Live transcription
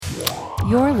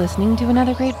You're listening to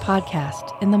another great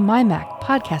podcast in the MyMac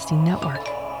Podcasting Network.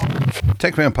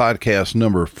 TechFan Podcast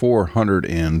number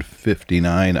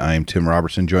 459. I'm Tim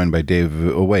Robertson, joined by Dave.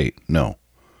 Oh, wait, no.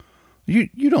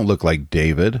 You don't look like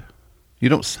David. You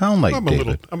don't sound like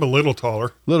David. I'm a little taller.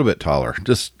 A little bit taller.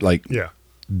 Just like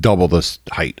double the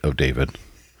height of David.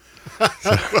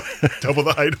 Double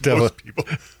the height of most people.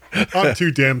 I'm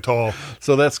too damn tall.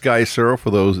 So that's Guy Serle, for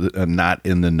those that are not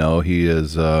in the know. He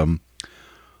is, you're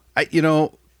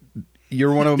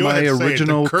one of my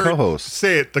original co-hosts.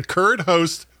 Say it, the current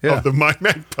host of the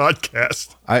MyMac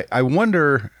podcast. I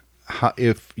wonder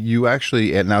if you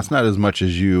actually, and now it's not as much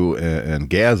as you and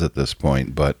Gaz at this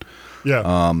point, but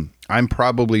I'm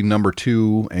probably number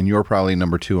 2, and you're probably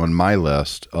number 2 on my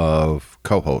list of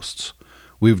co-hosts.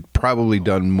 We've probably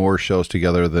done more shows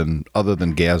together other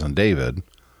than Gaz and David.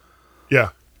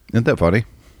 Yeah. Isn't that funny?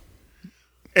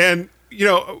 And,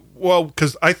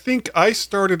 because I think I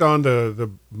started on the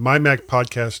MyMac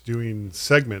podcast doing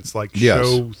segments like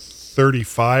show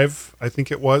 35, I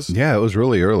think it was. Yeah, it was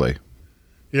really early.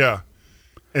 Yeah.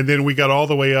 And then we got all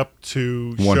the way up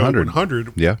to 100. Show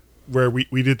 100. Yeah. Where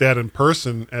we did that in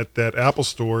person at that Apple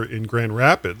store in Grand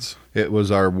Rapids. It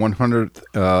was our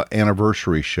 100th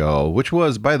anniversary show, which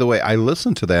was, by the way, I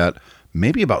listened to that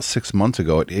maybe about 6 months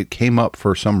ago. It came up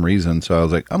for some reason, so I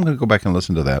was like, I'm going to go back and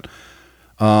listen to that.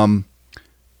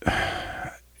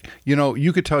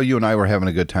 You could tell you and I were having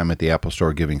a good time at the Apple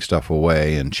store giving stuff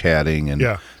away and chatting,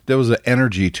 and there was an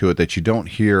energy to it that you don't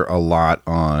hear a lot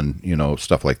on,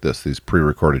 stuff like this, these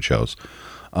pre-recorded shows.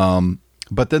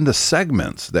 But then the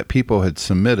segments that people had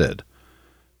submitted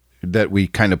that we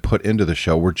kind of put into the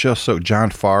show were just so. John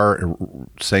Farr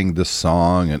sang this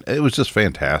song, and it was just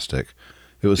fantastic.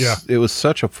 It was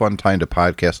such a fun time to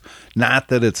podcast. Not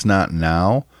that it's not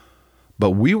now,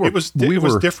 but we were. It was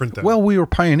different then. Well, we were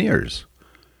pioneers.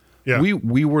 Yeah,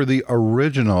 we were the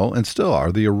original, and still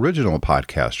are the original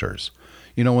podcasters.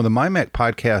 When the MyMac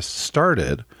podcast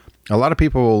started, a lot of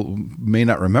people may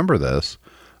not remember this.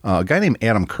 A guy named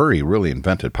Adam Curry really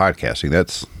invented podcasting.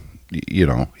 That's,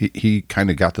 he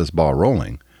kind of got this ball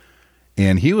rolling.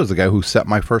 And he was the guy who set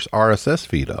my first RSS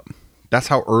feed up. That's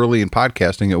how early in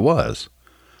podcasting it was.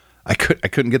 I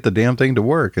couldn't get the damn thing to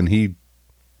work, and he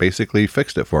basically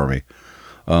fixed it for me.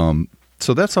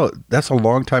 So that's a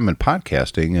long time in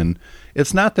podcasting, and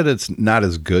it's not that it's not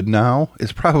as good now.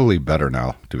 It's probably better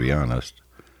now, to be honest.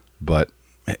 But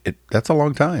that's a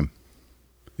long time.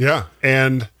 Yeah,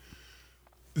 and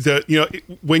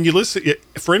when you listen,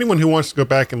 for anyone who wants to go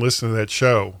back and listen to that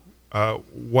show,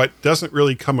 what doesn't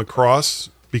really come across,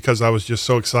 because I was just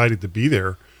so excited to be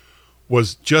there,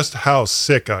 was just how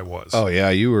sick I was. Oh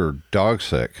yeah, you were dog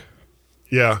sick.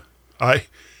 Yeah, I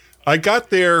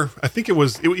got there. I think it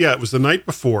was the night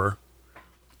before,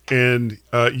 and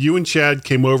you and Chad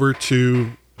came over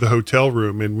to the hotel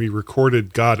room, and we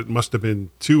recorded. God, it must have been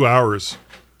 2 hours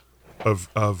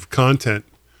of content.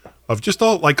 Of just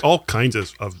all kinds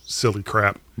of silly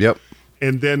crap. Yep.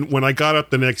 And then when I got up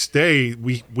the next day,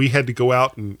 we had to go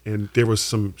out and there was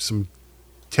some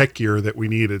tech gear that we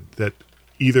needed that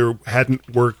either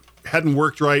hadn't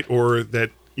worked right, or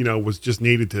that was just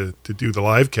needed to do the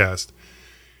live cast.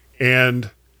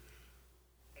 And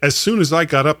as soon as I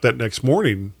got up that next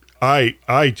morning,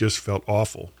 I just felt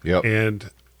awful. Yep. And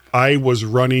I was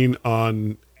running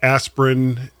on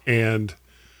aspirin and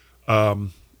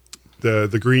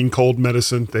the green cold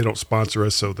medicine. They don't sponsor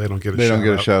us, so they don't get a shout out. They don't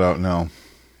get a shout out, no.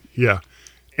 Yeah.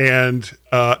 And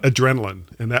adrenaline.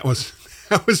 And that was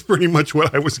pretty much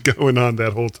what I was going on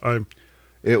that whole time.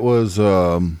 It was,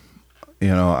 I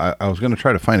was going to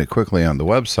try to find it quickly on the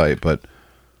website, but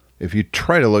if you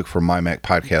try to look for MyMac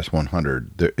Podcast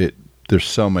 100, there's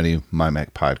so many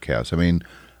MyMac podcasts. I mean,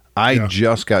 I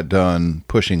just got done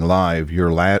pushing live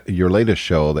your latest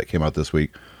show that came out this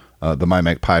week, the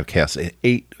MyMac Podcast at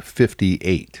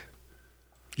 8:58.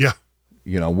 Yeah.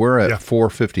 We're at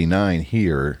 4:59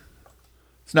 here.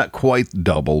 It's not quite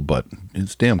double, but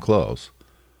it's damn close.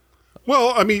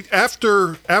 Well, I mean,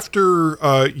 after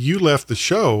you left the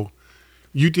show,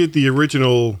 you did the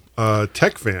original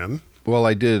Tech Fan. Well,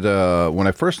 I did when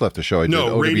I first left the show. I did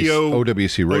OWC Radio.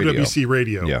 OWC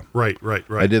Radio. Yeah. Right.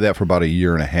 I did that for about a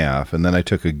year and a half, and then I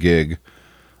took a gig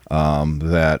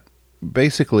that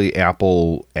basically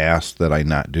Apple asked that I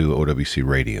not do OWC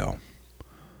Radio.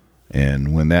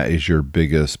 And when that is your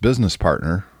biggest business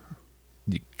partner,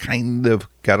 you kind of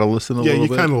got to listen a little bit. Yeah,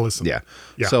 you kind of listen. Yeah.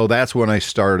 So that's when I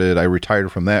started. I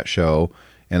retired from that show,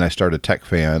 and I started Tech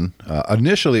Fan.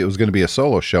 Initially, it was going to be a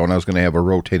solo show, and I was going to have a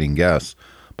rotating guest.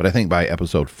 But I think by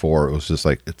episode 4, it was just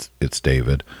like, it's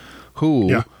David,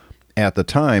 who at the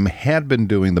time had been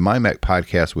doing the MyMac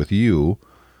podcast with you.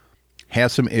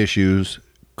 had some issues,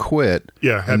 quit,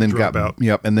 Yeah, had and then to drop out.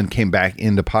 Yep, and then came back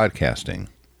into podcasting.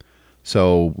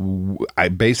 So I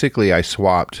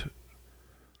swapped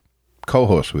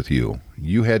co-hosts with you.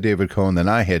 You had David Cohen, then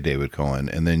I had David Cohen,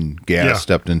 and then Gaz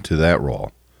stepped into that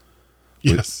role.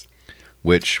 Yes.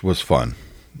 Which was fun.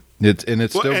 It's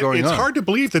still going on. It's hard to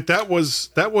believe that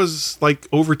was like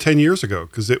over 10 years ago,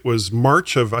 because it was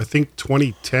March of, I think,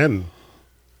 2010.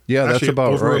 Yeah, Actually, that's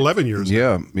about over right. 11 years.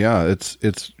 Yeah, it's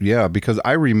because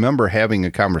I remember having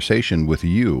a conversation with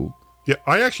you. Yeah,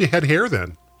 I actually had hair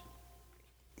then.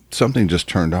 Something just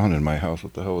turned on in my house.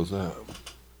 What the hell was that?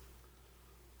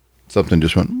 Something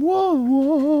just went whoa,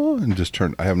 whoa, and just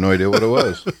turned. I have no idea what it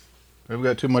was. I've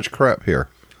got too much crap here.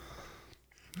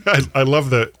 I love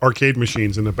the arcade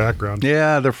machines in the background.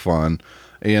 Yeah, they're fun.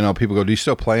 You know, people go, "Do you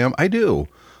still play them?" I do.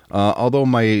 Although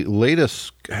my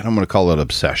latest, I'm going to call it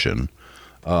obsession.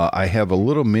 I have a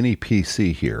little mini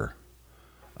PC here.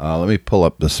 Let me pull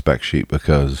up the spec sheet,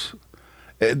 because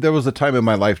there was a time in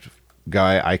my life,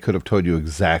 Guy, I could have told you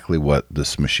exactly what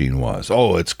this machine was.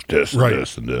 Oh, it's this, and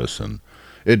this, and this, and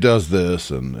it does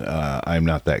this, and I'm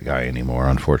not that guy anymore,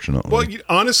 unfortunately. Well,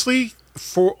 honestly,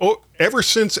 ever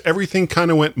since everything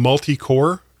kind of went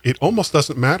multi-core, it almost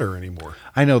doesn't matter anymore.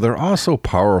 I know, they're all so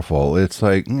powerful. It's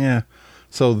like, yeah.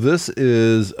 So this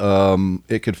is,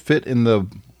 it could fit in the,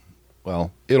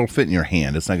 well, it'll fit in your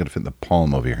hand. It's not going to fit in the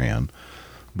palm of your hand.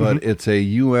 But it's a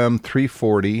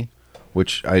UM340,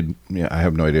 which I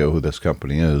have no idea who this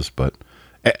company is, but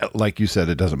like you said,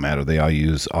 it doesn't matter. They all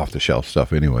use off-the-shelf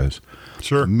stuff anyways.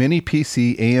 Sure. Mini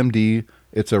PC, AMD.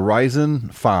 It's a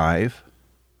Ryzen 5,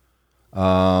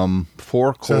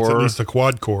 4-core. So that's at least a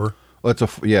quad core. Well, it's a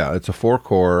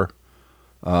 4-core,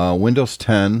 Windows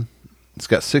 10. It's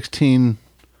got 16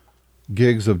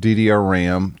 gigs of DDR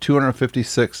RAM,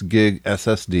 256 gig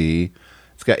SSD.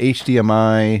 It's got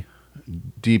HDMI,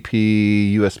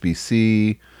 DP,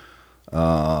 USB-C.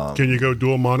 Can you go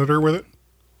dual monitor with it?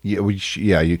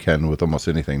 Yeah, you can with almost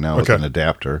anything now with an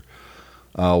adapter.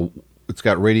 It's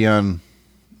got Radeon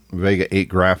Vega 8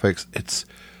 graphics. It's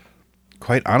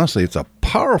quite honestly, it's a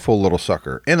powerful little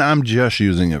sucker, and I'm just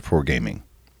using it for gaming.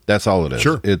 That's all it is.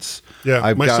 Sure.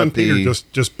 My son Peter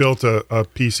just built a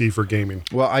PC for gaming.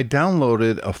 Well, I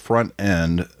downloaded a front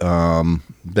end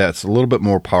that's a little bit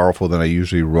more powerful than I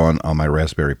usually run on my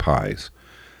Raspberry Pis.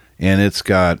 And it's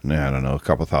got, I don't know, a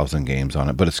couple thousand games on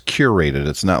it, but it's curated.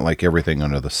 It's not like everything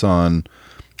under the sun.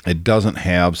 It doesn't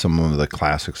have some of the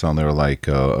classics on there like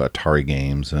Atari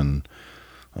games and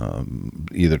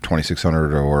either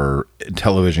 2600 or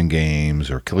television games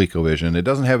or ColecoVision. It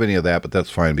doesn't have any of that, but that's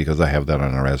fine because I have that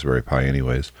on a Raspberry Pi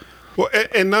anyways. Well,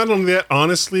 and not only that,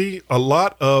 honestly, a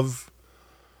lot of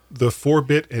the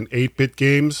 4-bit and 8-bit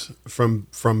games from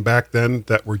back then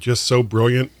that were just so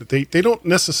brilliant, they don't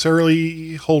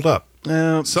necessarily hold up.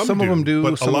 Some of them do,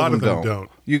 but some a lot of them don't.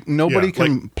 Nobody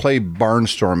can play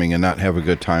Barnstorming and not have a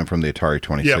good time from the Atari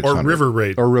 2600. Yeah, or River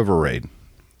Raid. Or River Raid.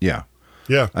 Yeah.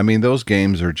 Yeah. I mean, those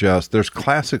games are just, there's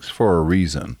classics for a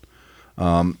reason.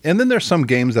 And then there's some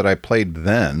games that I played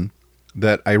then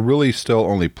that I really still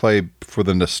only play for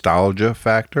the nostalgia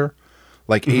factor,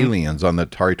 like Aliens on the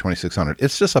Atari 2600.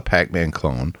 It's just a Pac-Man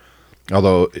clone.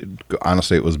 Although,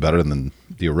 honestly, it was better than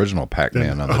the original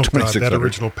Pac-Man on the 2600. God, that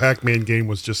original Pac-Man game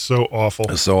was just so awful.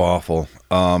 It's so awful.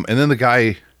 And then the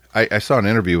guy, I saw an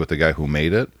interview with the guy who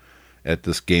made it at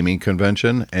this gaming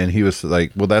convention, and he was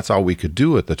like, well, that's all we could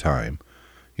do at the time.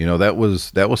 You know, that was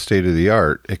state of the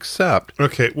art, except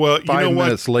 5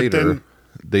 minutes later,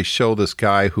 they show this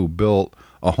guy who built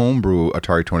a homebrew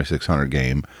Atari 2600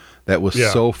 game that was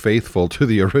so faithful to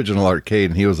the original arcade,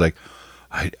 and he was like,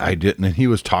 I didn't. And he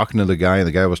was talking to the guy, and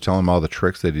the guy was telling him all the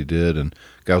tricks that he did, and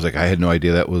the guy was like, I had no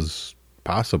idea that was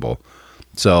possible.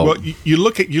 So, well, you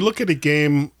look at a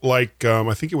game like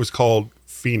I think it was called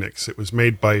Phoenix. It was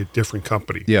made by a different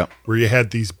company. Yeah, where you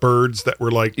had these birds that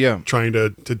were like trying to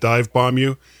dive bomb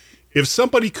you. If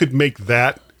somebody could make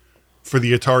that for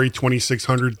the Atari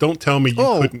 2600, don't tell me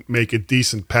you couldn't make a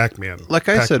decent Pac-Man. Like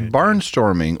I said,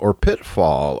 Barnstorming or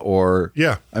Pitfall or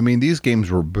I mean, these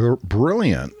games were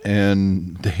brilliant,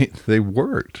 and they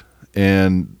worked,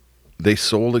 and they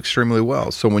sold extremely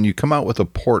well. So when you come out with a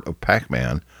port of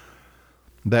Pac-Man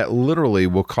that literally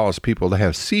will cause people to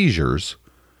have seizures,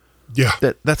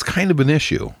 that's kind of an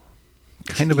issue.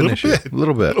 A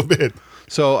little bit.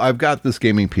 So I've got this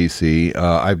gaming PC.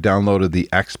 I've downloaded the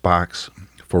Xbox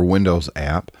for Windows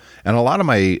app, and a lot of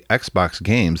my Xbox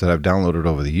games that I've downloaded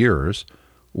over the years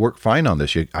work fine on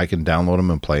this. I can download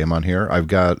them and play them on here. I've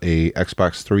got a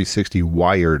Xbox 360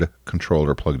 wired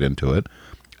controller plugged into it.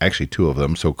 Actually, 2 of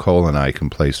them, so Cole and I can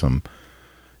play some,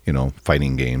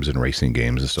 fighting games and racing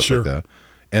games and stuff like that.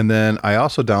 And then I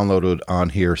also downloaded on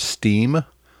here Steam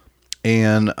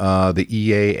and the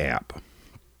EA app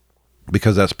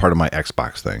because that's part of my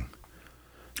Xbox thing.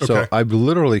 So Okay. I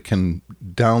literally can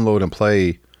download and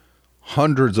play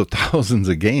hundreds of thousands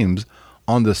of games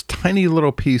on this tiny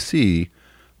little PC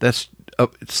that's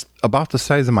it's about the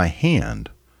size of my hand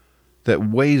that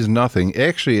weighs nothing.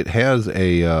 Actually, it has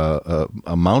a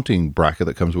mounting bracket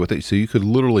that comes with it, so you could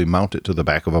literally mount it to the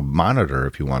back of a monitor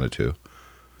if you wanted to.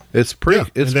 It's pretty. Yeah.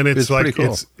 It's, and then it's like pretty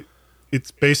cool. it's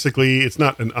basically it's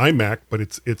not an iMac, but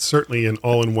it's certainly an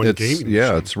all-in-one gaming. Yeah,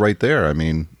 machine. it's right there. I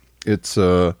mean, it's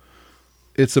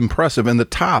impressive. And the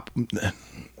top,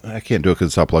 I can't do it because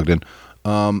it's not plugged in.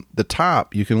 The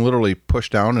top, you can literally push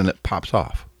down and it pops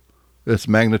off. It's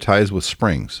magnetized with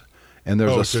springs, and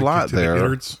there's a slot to the there.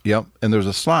 innards? Yep, and there's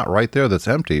a slot right there that's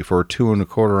empty for a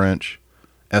 2.25 inch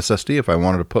SSD. If I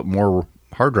wanted to put more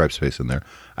hard drive space in there,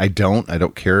 I don't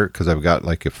care because I've got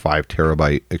like a 5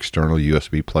 terabyte external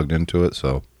USB plugged into it.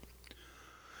 So,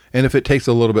 and if it takes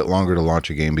a little bit longer to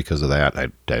launch a game because of that, I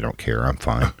don't care. I'm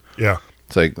fine. Yeah.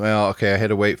 It's like, well, okay, I had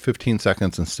to wait 15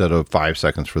 seconds instead of 5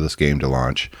 seconds for this game to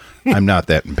launch. I'm not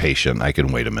that impatient. I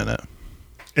can wait a minute.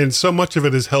 And so much of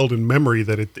it is held in memory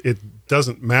that it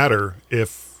doesn't matter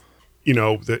if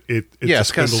that it's Yeah, a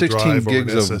it's got spindle 16 drive or an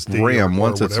gigs of SSD RAM. or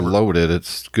Once it's whatever. loaded,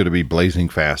 it's going to be blazing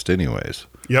fast anyways.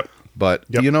 Yep. But,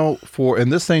 Yep.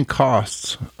 and this thing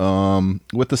costs,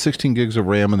 with the 16 gigs of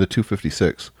RAM and the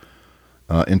 256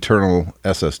 internal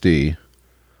SSD,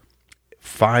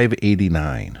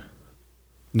 $589.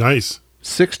 Nice.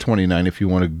 $629 if you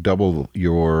want to double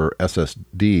your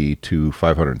SSD to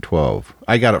 512.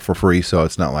 I got it for free, so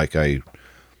it's not like it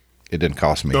didn't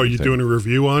cost me. So are you anything. doing a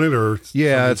review on it, or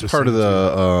Yeah, somebody it's just part of sent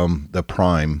it to you? the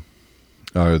Prime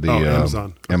or the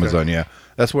Amazon. Okay. Amazon, yeah.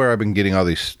 That's where I've been getting all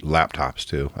these laptops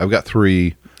too. I've got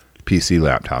 3 PC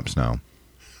laptops now.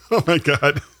 Oh my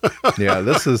god. Yeah,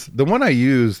 this is the one I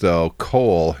use though.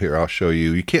 Cole, here I'll show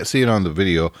you. You can't see it on the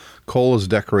video. Cole has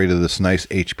decorated this nice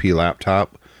HP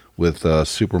laptop with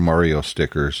Super Mario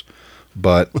stickers,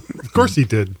 but Of course he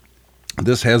did.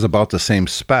 this has about the same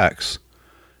specs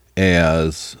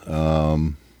as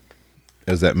that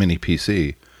mini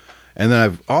PC. And then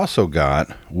I've also got,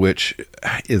 which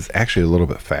is actually a little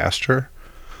bit faster,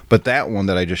 but that one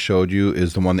that I just showed you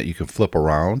is the one that you can flip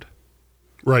around.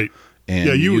 Right. And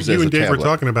yeah, you use as a and Dave were tablet.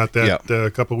 talking about that Yeah. a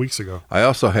couple of weeks ago. I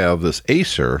also have this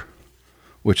Acer,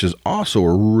 which is also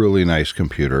a really nice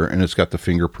computer, and it's got the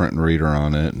fingerprint reader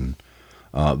on it. And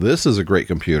this is a great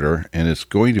computer, and it's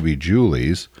going to be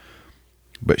Julie's,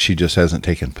 but she just hasn't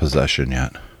taken possession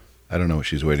yet. I don't know what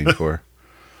she's waiting for.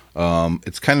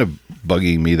 It's kind of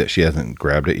bugging me that she hasn't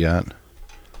grabbed it yet.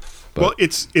 But- Well,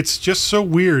 it's just so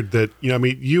weird that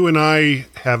you and I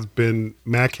have been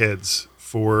Mac heads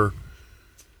for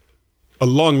a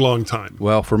long, long time.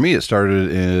 Well, for me, it started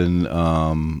in,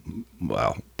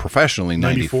 professionally,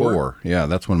 94. 94? Yeah,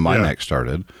 that's when my Yeah. Mac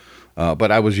started.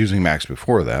 But I was using Macs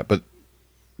before that. But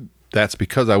that's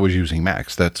because I was using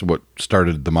Macs. That's what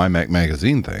started the My Mac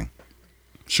magazine thing.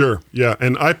 Sure, yeah,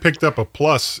 and I picked up a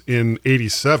Plus in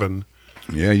 '87.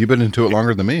 Yeah, you've been into it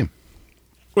longer than me.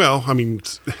 Well,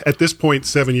 at this point,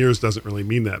 7 years doesn't really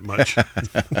mean that much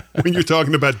when you're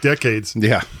talking about decades.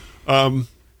 Yeah.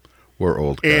 We're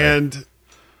old guys. And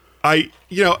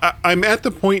I'm at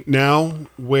the point now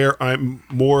where I'm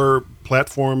more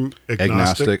platform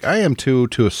agnostic. I am too,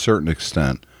 to a certain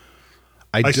extent.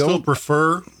 I still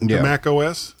prefer the Yeah. Mac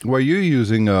OS. Well, you're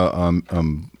using a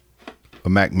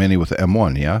Mac Mini with the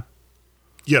M1, yeah?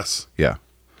 Yes. Yeah.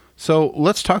 So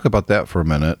let's talk about that for a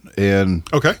minute, and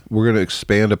Okay. we're going to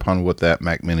expand upon what that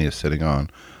Mac Mini is sitting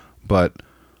on. But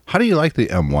how do you like the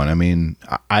M1? I mean,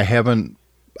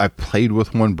 I played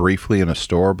with one briefly in a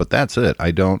store, but that's it.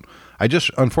 I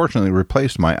just unfortunately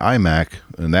replaced my iMac,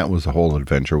 and that was a whole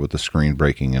adventure with the screen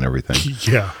breaking and everything.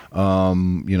 Yeah. A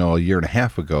year and a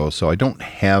half ago. So I don't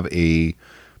have a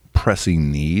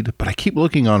pressing need, but I keep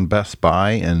looking on Best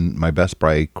Buy, and my Best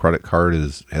Buy credit card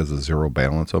has a zero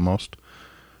balance almost.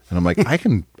 And I'm like, I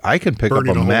can pick up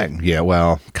Burning a a Mac. hole. Yeah,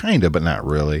 well, kind of, but not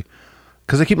really.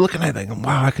 Because I keep looking at it thinking,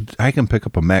 wow, I can pick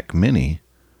up a Mac Mini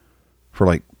for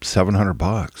like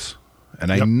 $700. And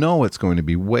I Yep. know it's going to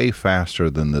be way faster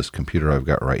than this computer I've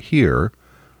got right here,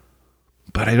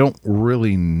 but I don't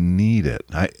really need it.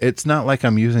 It's not like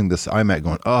I'm using this iMac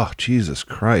going, oh, Jesus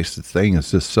Christ, this thing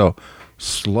is just so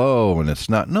slow, and it's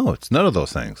not. No, it's none of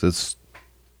those things. It's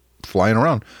flying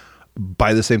around.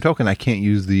 By the same token, I can't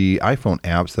use the iPhone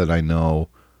apps that I know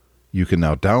you can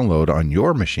now download on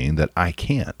your machine that I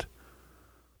can't.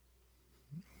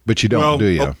 But you don't, Well, do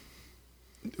you?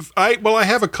 I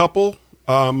have a couple.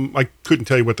 I couldn't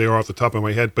tell you what they are off the top of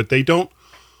my head, but they don't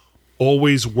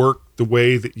always work the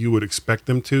way that you would expect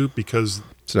them to, because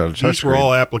these were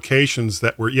all applications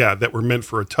that were meant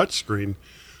for a touch screen.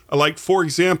 Like, for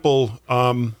example,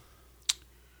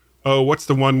 what's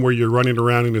the one where you're running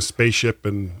around in a spaceship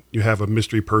and you have a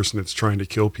mystery person that's trying to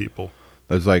kill people?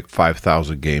 There's like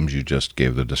 5,000 games you just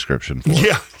gave the description for.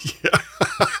 Yeah.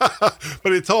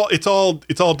 But it's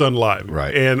all done live,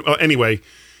 right? And anyway,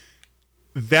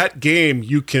 that game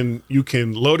you can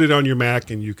load it on your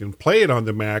Mac and you can play it on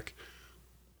the Mac,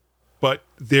 but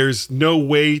there's no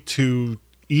way to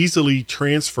easily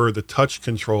transfer the touch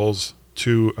controls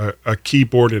to a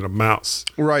keyboard and a mouse.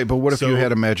 Right, but what if you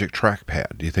had a Magic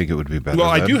Trackpad? Do you think it would be better? Well,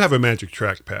 I do have a Magic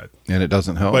Trackpad, and it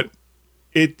doesn't help. But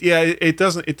it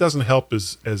doesn't help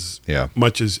as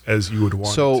much as you would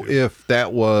want. So it to. If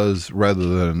that was, rather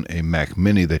than a Mac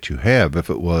Mini that you have, if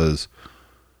it was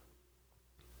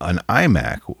an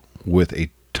iMac with a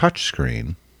touch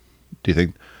screen, do you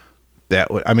think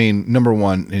that would? I mean, number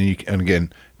one, and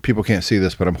again, people can't see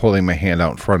this, but I'm holding my hand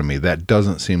out in front of me. That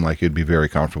doesn't seem like you'd be very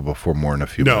comfortable for more than a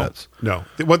few minutes. No.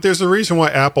 But there's a reason why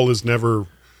Apple has never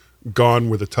gone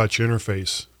with a touch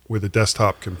interface with a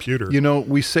desktop computer. You know,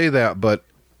 we say that, but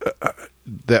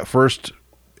that first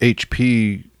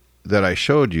HP that I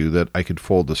showed you, that I could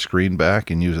fold the screen back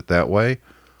and use it that way,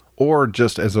 or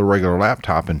just as a regular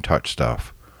laptop and touch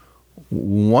stuff.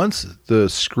 Once the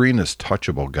screen is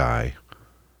touchable, Guy,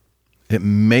 it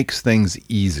makes things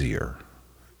easier.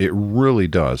 It really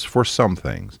does for some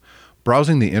things.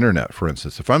 Browsing the internet, for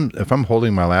instance, if I'm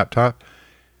holding my laptop,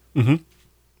 I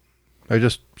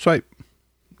just swipe.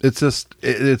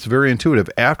 It's very intuitive.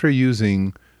 After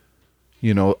using,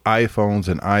 iPhones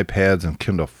and iPads and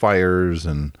Kindle Fires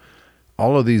and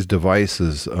all of these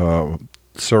devices,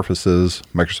 Surfaces,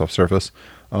 Microsoft Surface,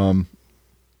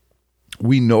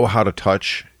 we know how to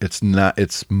touch.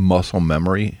 It's muscle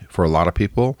memory for a lot of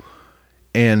people,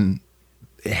 and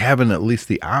having at least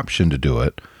the option to do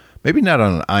it, maybe not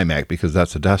on an iMac because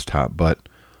that's a desktop, but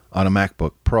on a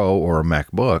MacBook Pro or a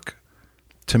MacBook,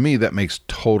 to me that makes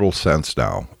total sense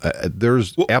now.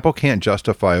 Apple can't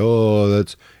justify,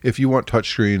 that's if you want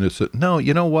touchscreen. No,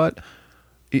 you know what?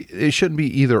 It shouldn't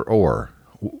be either or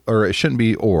it shouldn't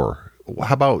be or.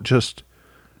 How about just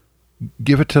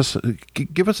give us a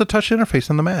touch interface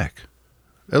on the Mac,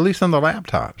 at least on the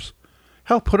laptops.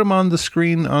 Hell, put them on the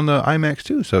screen on the iMacs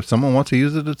too. So if someone wants to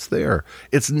use it, it's there.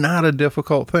 It's not a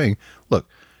difficult thing. Look,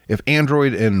 if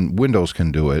Android and Windows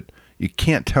can do it, you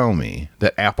can't tell me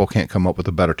that Apple can't come up with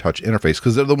a better touch interface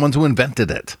because they're the ones who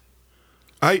invented it.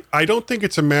 I don't think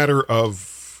it's a matter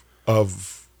of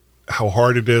how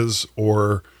hard it is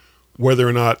or whether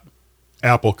or not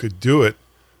Apple could do it.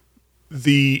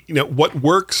 What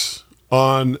works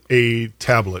on a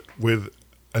tablet with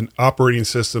an operating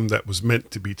system that was meant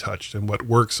to be touched, and what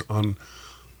works on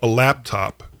a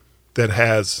laptop that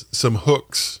has some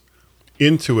hooks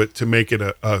into it to make it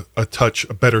a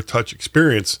better touch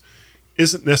experience,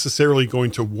 isn't necessarily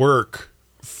going to work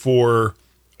for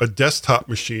a desktop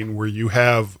machine where you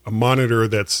have a monitor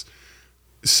that's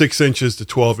 6 inches to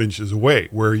 12 inches away,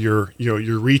 where you're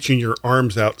reaching your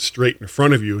arms out straight in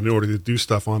front of you in order to do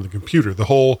stuff on the computer. The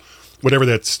whole, whatever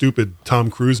that stupid Tom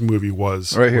Cruise movie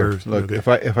was. Right here. Look, if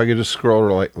I could just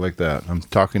scroll like that, I'm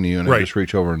talking to you and I just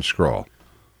reach over and scroll.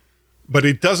 But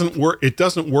it doesn't work. It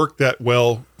doesn't work that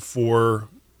well for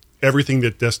everything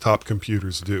that desktop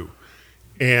computers do.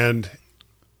 And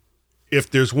if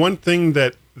there's one thing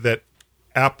that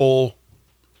Apple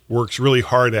works really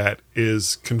hard at,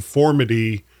 is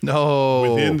conformity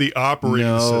within the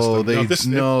operating system. This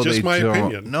is just my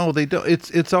opinion. No, they don't.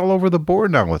 It's all over the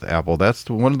board now with Apple. That's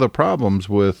one of the problems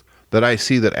that I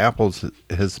see that Apple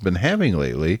has been having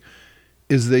lately,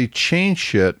 is they change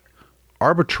shit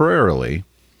arbitrarily,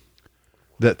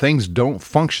 that things don't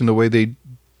function the way they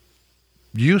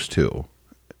used to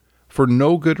for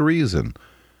no good reason.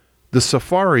 The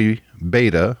Safari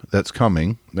beta that's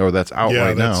coming, or that's out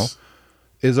right now,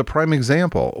 is a prime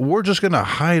example. We're just going to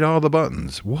hide all the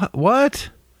buttons. What?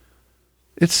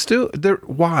 It's still there.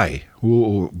 Why?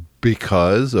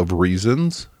 Because of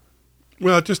reasons?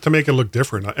 Well, just to make it look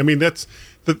different. I mean,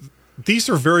 these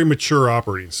are very mature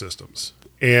operating systems,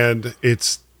 and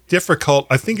it's difficult.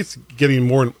 I think it's getting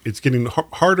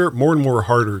harder, more and more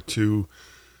harder to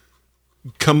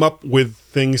come up with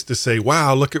things to say,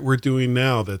 wow, look at what we're doing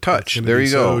now. That touch. There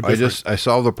you go. I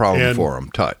solved the problem for them.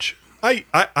 Touch. I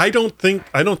don't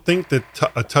think that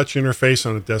a touch interface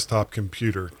on a desktop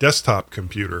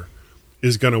computer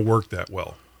is going to work that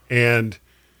well. And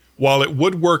while it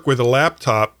would work with a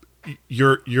laptop,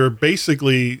 you're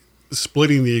basically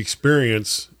splitting the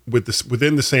experience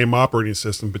within the same operating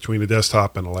system between a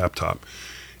desktop and a laptop.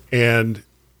 And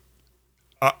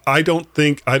I don't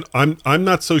think I'm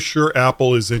not so sure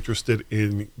Apple is interested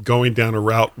in going down a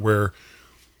route where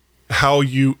how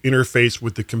you interface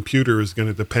with the computer is going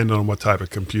to depend on what type of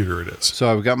computer it is.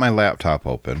 So I've got my laptop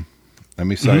open. Let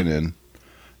me sign in.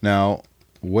 Now,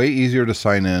 way easier to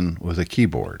sign in with a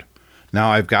keyboard.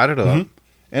 Now I've got it up,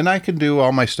 and I can do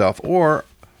all my stuff, or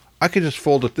I could just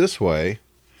fold it this way.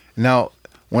 Now,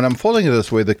 when I'm folding it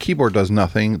this way, the keyboard does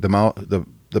nothing.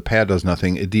 The pad does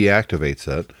nothing. It deactivates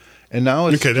it, and now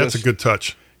it's okay. That's a good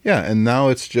touch. Yeah, and now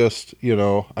it's just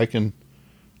I can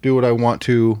do what I want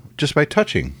to just by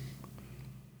touching.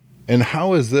 And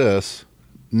how is this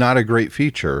not a great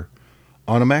feature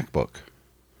on a MacBook?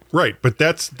 Right, but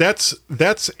that's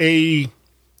a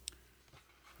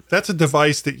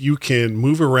device that you can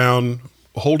move around,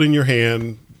 hold in your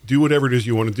hand, do whatever it is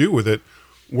you want to do with it.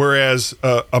 Whereas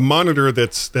a monitor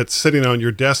that's sitting on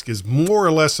your desk is more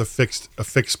or less a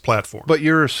fixed platform. But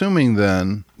you're assuming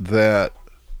then that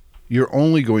you're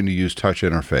only going to use touch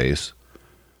interface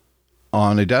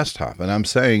on a desktop. And I'm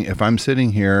saying if I'm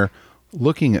sitting here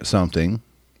looking at something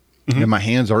and my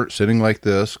hands aren't sitting like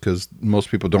this, because most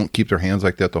people don't keep their hands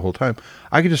like that the whole time,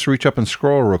 I can just reach up and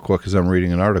scroll real quick as I'm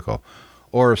reading an article.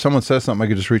 Or if someone says something, I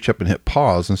can just reach up and hit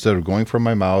pause instead of going from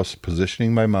my mouse,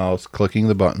 positioning my mouse, clicking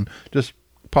the button. Just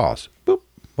pause. Boop.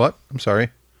 What? I'm sorry.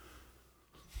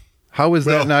 How is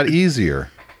that not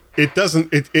easier? It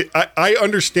doesn't. I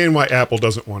understand why Apple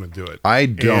doesn't want to do it. I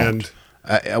don't.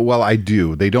 Well, I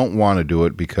do. They don't want to do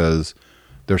it because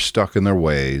they're stuck in their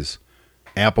ways.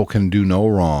 Apple can do no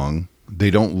wrong.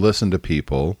 They don't listen to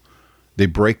people. They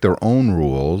break their own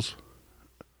rules.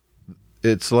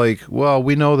 It's like, well,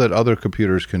 we know that other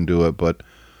computers can do it, but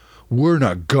we're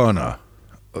not gonna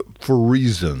for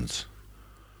reasons.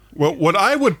 Well, what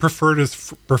I would prefer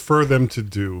them to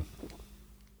do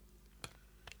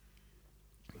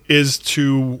is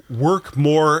to work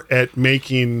more at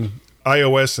making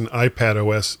iOS and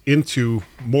iPadOS into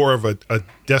more of a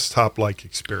desktop-like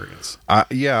experience.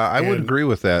 I would agree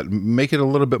with that. Make it a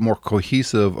little bit more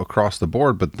cohesive across the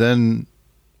board, but then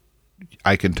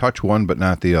I can touch one but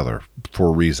not the other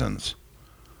for reasons.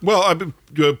 Well,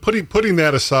 putting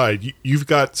that aside, you've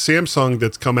got Samsung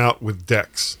that's come out with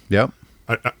DeX. Yep.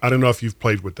 I don't know if you've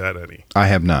played with that any. I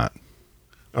have not.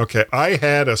 Okay. I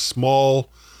had a small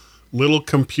little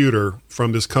computer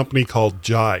from this company called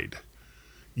Jide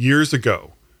years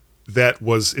ago it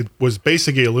was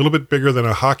basically a little bit bigger than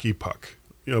a hockey puck,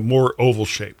 more oval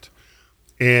shaped.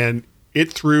 And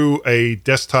it threw a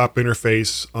desktop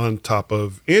interface on top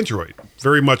of Android,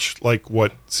 very much like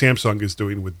what Samsung is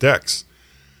doing with DeX.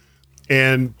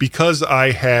 And because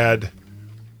I had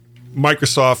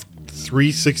Microsoft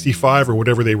 365 or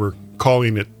whatever they were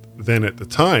calling it then at the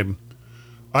time,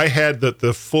 I had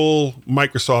the full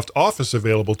Microsoft Office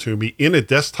available to me in a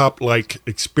desktop-like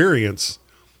experience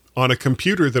on a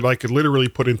computer that I could literally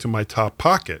put into my top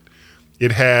pocket.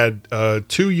 It had 2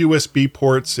 USB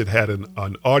ports. It had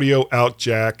an audio out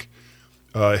jack.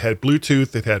 It had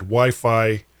Bluetooth. It had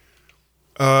Wi-Fi.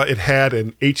 It had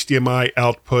an HDMI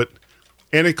output.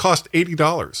 And it cost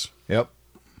 $80. Yep.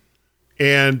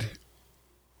 And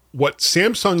what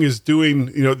Samsung is doing,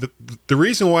 the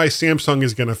reason why Samsung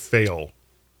is going to fail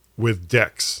with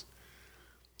DeX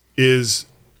is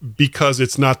because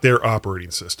it's not their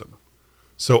operating system.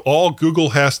 So all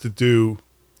Google has to do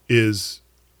is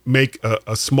make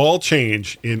a small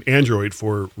change in Android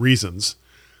for reasons,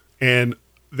 and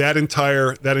that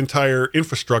entire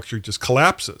infrastructure just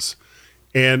collapses.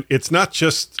 And it's not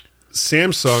just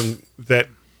Samsung that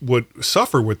would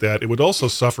suffer with that. It would also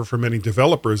suffer for many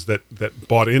developers that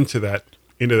bought into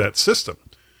that system.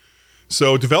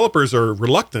 So developers are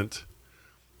reluctant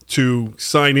to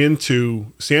sign into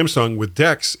Samsung with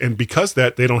DeX, and because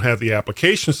that, they don't have the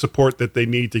application support that they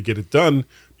need to get it done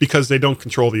because they don't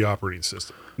control the operating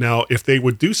system. Now, if they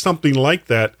would do something like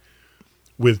that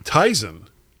with Tizen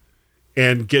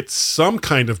and get some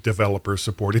kind of developer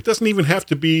support, it doesn't even have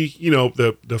to be,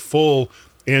 the full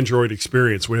Android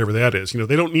experience, whatever that is.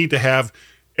 They don't need to have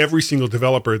every single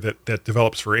developer that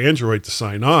develops for Android to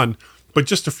sign on, but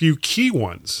just a few key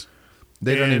ones.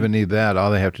 They don't even need that.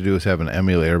 All they have to do is have an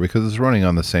emulator because it's running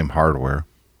on the same hardware.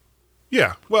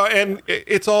 Yeah. Well, and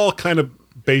it's all kind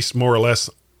of based more or less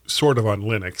sort of on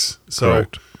Linux. So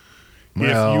correct.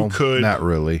 Well, if you could, not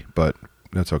really, but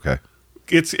that's okay.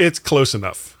 It's close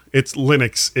enough. It's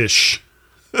Linux-ish,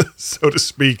 so to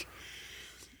speak.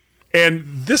 And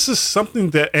this is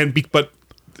something that, but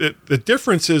the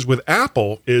difference is with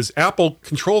Apple is Apple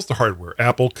controls the hardware.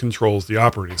 Apple controls the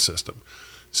operating system.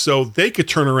 So they could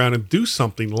turn around and do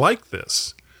something like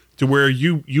this to where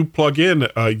you plug in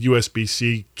a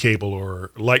USB-C cable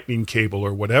or lightning cable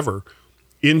or whatever,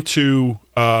 into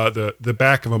the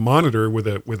back of a monitor with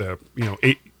a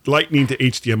lightning to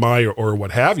HDMI or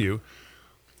what have you,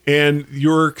 and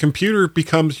your computer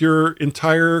becomes your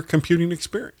entire computing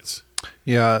experience.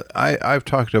 Yeah, I've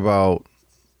talked about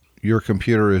your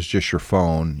computer is just your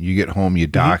phone. You get home, you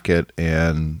dock it,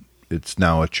 and it's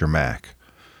your Mac.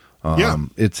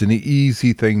 It's an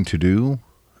easy thing to do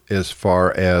as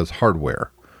far as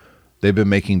hardware. They've been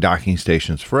making docking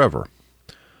stations forever.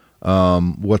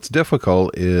 What's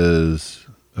difficult is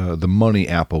the money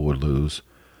Apple would lose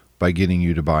by getting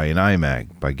you to buy an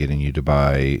iMac, by getting you to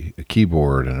buy a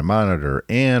keyboard and a monitor,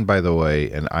 and, by the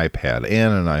way, an iPad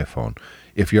and an iPhone.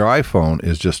 If your iPhone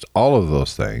is just all of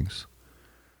those things,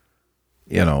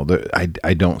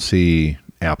 I don't see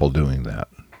Apple doing that.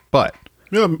 But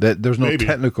there's no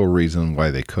technical reason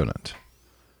why they couldn't.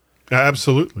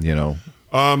 Absolutely.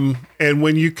 And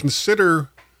when you consider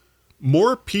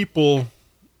more people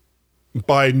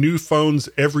buy new phones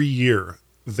every year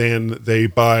than they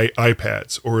buy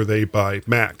iPads or they buy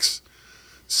Macs.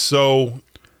 So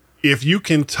if you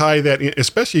can tie that in,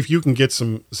 especially if you can get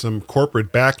some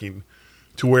corporate backing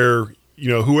to where,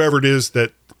 whoever it is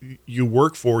that you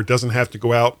work for doesn't have to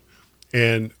go out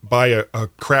and buy a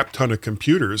crap ton of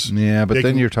computers. Yeah, but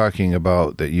then you're talking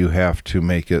about that you have to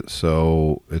make it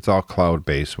so it's all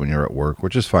cloud-based when you're at work,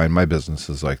 which is fine. My business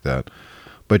is like that.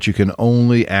 But you can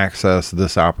only access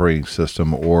this operating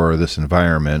system or this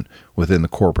environment within the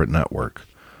corporate network.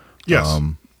 Yes.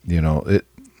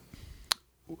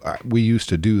 We used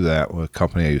to do that with a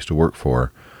company I used to work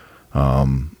for.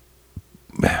 I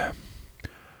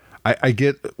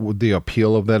get the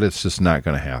appeal of that. It's just not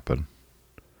going to happen.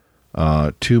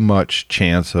 Too much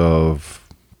chance of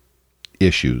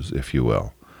issues, if you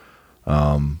will.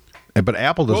 But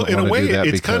Apple doesn't want to do that.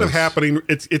 It's kind of happening.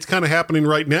 It's kind of happening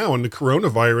right now, and the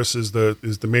coronavirus is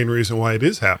the main reason why it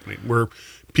is happening. Where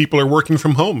people are working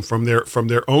from home from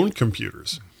their own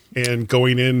computers and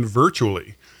going in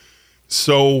virtually.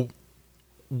 So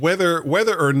whether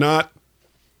or not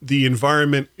the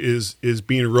environment is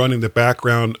being run in the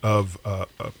background of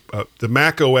the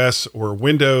Mac OS or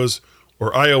Windows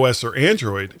or iOS or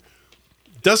Android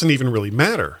doesn't even really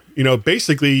matter.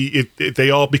 Basically,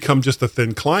 they all become just a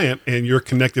thin client, and you're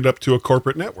connected up to a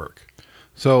corporate network.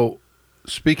 So,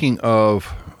 speaking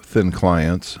of thin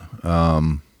clients,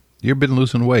 you've been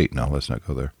losing weight. No, let's not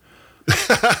go there.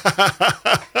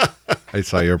 I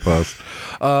saw your post.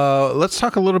 Let's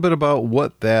talk a little bit about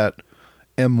what that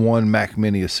M1 Mac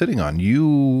Mini is sitting on.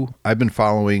 I've been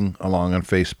following along on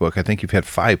Facebook. I think you've had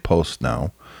 5 posts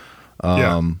now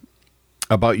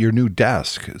about your new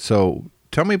desk. So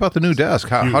tell me about the new desk.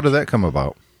 How did that come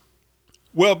about?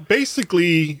 Well,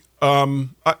 basically,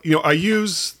 I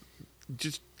use,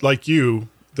 just like you,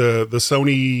 the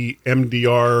Sony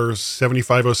MDR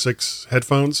 7506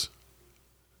 headphones.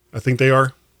 I think they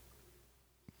are.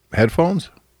 Headphones?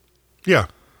 Yeah.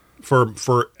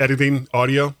 For editing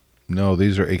audio. No,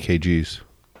 these are AKGs.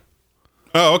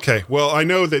 Oh, okay. Well, I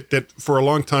know that for a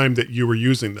long time that you were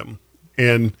using them,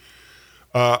 and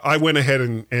I went ahead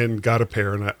and got a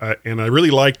pair, and I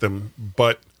really liked them,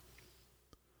 but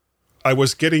I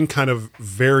was getting kind of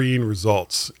varying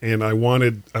results, and I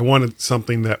wanted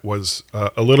something that was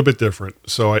a little bit different.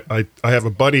 So I have a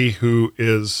buddy who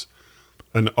is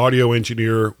an audio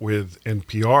engineer with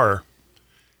NPR,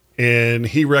 and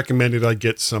he recommended I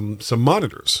get some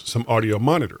monitors, some audio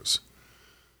monitors.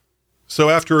 So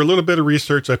after a little bit of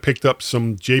research, I picked up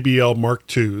some JBL Mark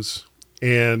IIs.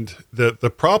 And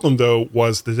the problem, though,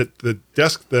 was that the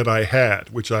desk that I had,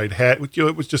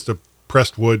 it was just a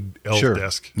pressed wood L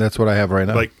desk. That's what I have right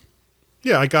now.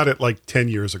 I got it 10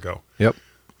 years ago. Yep.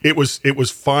 It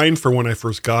was fine for when I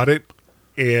first got it.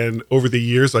 And over the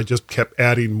years, I just kept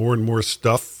adding more and more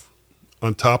stuff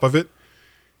on top of it.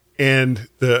 And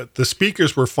the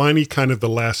speakers were finally kind of the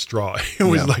last straw. It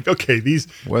was okay, these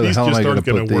just aren't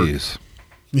going to work.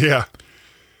 Yeah.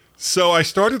 So I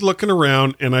started looking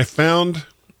around, and I found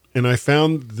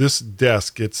this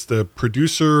desk. It's the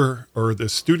producer or the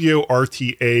Studio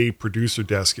RTA producer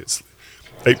desk.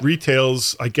 It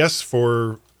retails, I guess,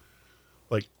 for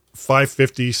 $550,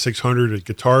 $600 at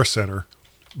Guitar Center,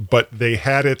 but they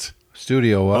had it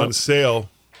on sale.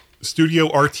 Studio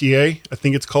RTA, I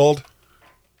think it's called.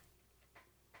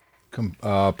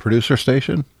 Producer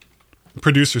station.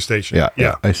 Producer station.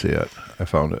 Yeah, I see it. I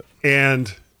found it.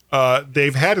 And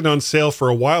they've had it on sale for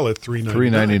a while at $399.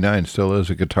 $399 still is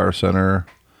a Guitar Center.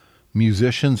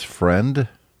 Musician's Friend.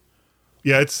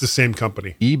 Yeah, it's the same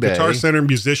company. eBay. Guitar Center,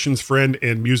 Musician's Friend,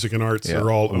 and Music and Arts are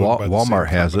all owned by the Walmart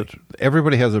same has company. it.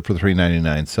 Everybody has it for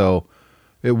 $399. So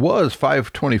it was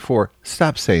 $524.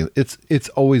 Stop saying it's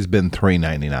always been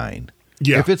 $399.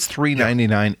 Yeah. If it's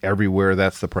 $3.99 everywhere,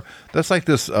 that's the that's like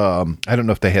this. I don't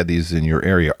know if they had these in your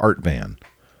area. Art Van.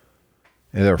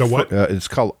 And The what? It's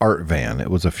called Art Van.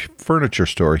 It was a furniture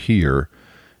store here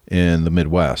in the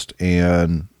Midwest,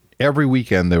 and every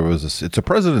weekend there was. It's a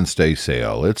President's Day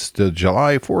sale. It's the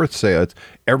July 4th sale. It's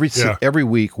every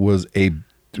week was a.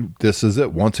 This is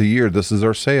it. Once a year, this is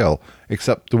our sale.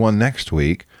 Except the one next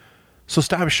week. So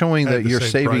stop showing that you're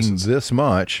saving prices. this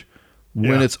much.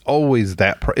 When it's always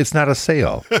that it's not a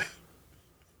sale.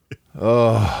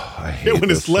 I hate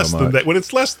when it's this less so than much. that, when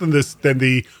it's less than this, than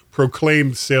the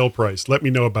proclaimed sale price. Let me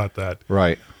know about that.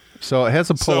 Right. So it has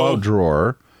a pull-out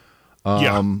drawer.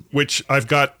 Which I've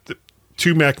got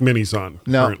 2 Mac Minis on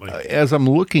Now, currently. as I'm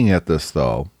looking at this,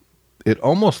 though, it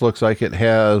almost looks like it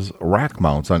has rack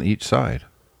mounts on each side.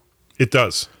 It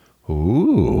does.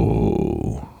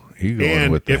 Ooh. You going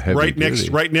And with the if heavy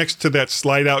right next to that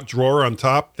slide out drawer on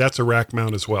top, that's a rack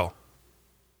mount as well.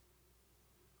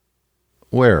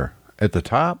 Where? At the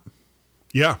top?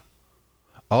 Yeah.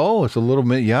 Oh, it's a little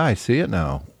bit. Yeah, I see it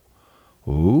now.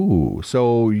 Ooh.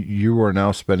 So you are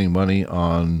now spending money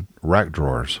on rack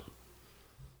drawers.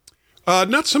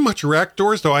 Not so much rack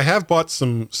doors, though. I have bought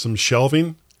some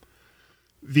shelving.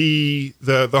 The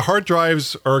hard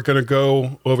drives are going to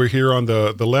go over here on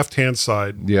the left hand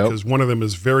side because one of them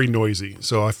is very noisy.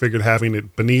 So I figured having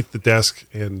it beneath the desk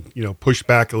and push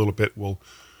back a little bit will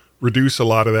reduce a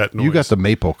lot of that noise. You got the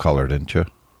maple color, didn't you?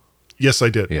 Yes, I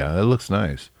did. Yeah, it looks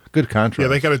nice. Good contrast. Yeah,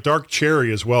 they got a dark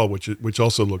cherry as well, which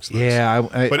also looks nice. Yeah,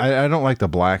 I don't like the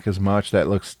black as much. That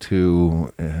looks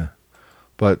too.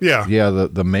 But yeah,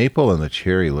 the maple and the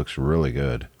cherry looks really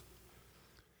good.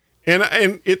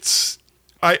 And it's.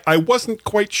 I wasn't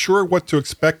quite sure what to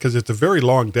expect because it's a very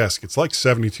long desk. It's like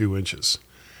 72 inches.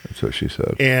 That's what she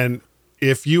said. And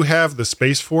if you have the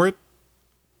space for it,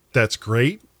 that's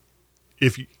great.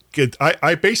 If you could,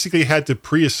 I basically had to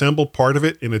pre-assemble part of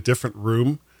it in a different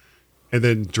room and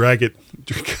then drag it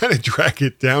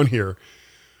down here.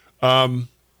 And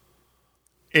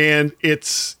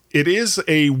it is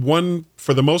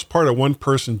for the most part, a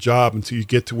one-person job until you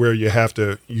get to where you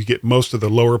get most of the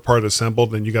lower part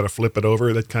assembled, and you got to flip it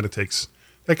over. That kind of takes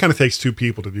 2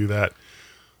 people to do that.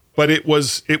 But it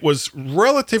was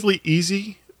relatively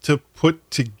easy to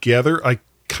put together. I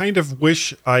kind of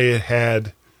wish I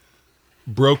had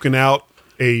broken out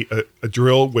a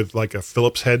drill with like a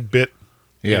Phillips head bit.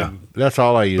 Yeah, that's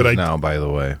all I use now, by the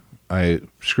way. I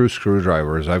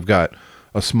screwdrivers. I've got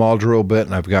a small drill bit,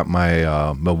 and I've got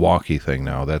my Milwaukee thing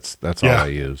now. That's all I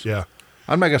use. Yeah.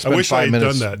 I'm not going to spend 5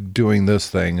 minutes done that. doing this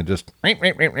thing and just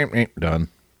done.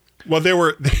 Well,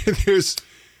 there's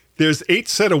 8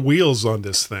 set of wheels on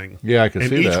this thing. Yeah, I can see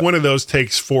that. And each one of those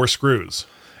takes 4 screws.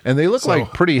 And they look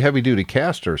like pretty heavy-duty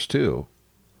casters, too.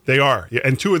 They are, yeah,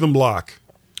 and 2 of them lock.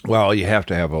 Well, you have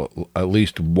to have at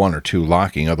least 1 or 2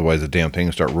 locking, otherwise the damn thing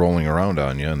will start rolling around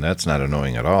on you, and that's not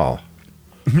annoying at all.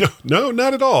 No,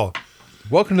 not at all.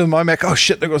 Welcome to my Mac. Oh,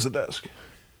 shit, there goes the desk.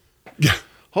 Yeah.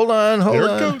 Hold on. There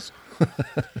it goes.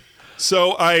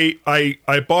 So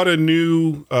I bought a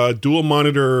new dual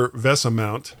monitor VESA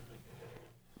mount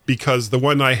because the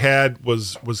one I had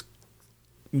was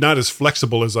not as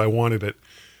flexible as I wanted it.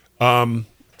 But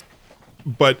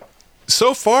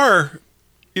so far,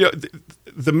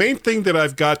 the main thing that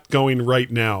I've got going right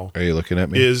now. Are you looking at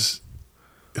me? Is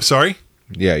sorry?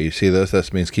 Yeah, you see this?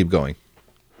 That means keep going.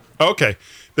 Okay.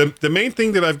 The main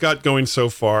thing that I've got going so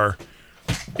far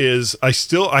is I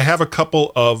have a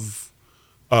couple of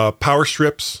power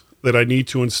strips that I need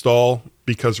to install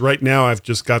because right now I've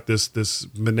just got this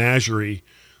menagerie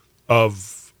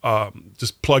of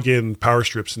just plug-in power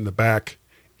strips in the back,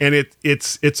 and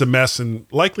it's a mess and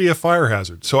likely a fire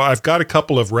hazard. So I've got a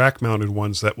couple of rack-mounted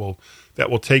ones that will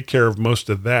take care of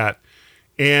most of that.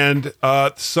 And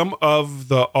some of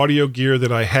the audio gear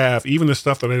that I have, even the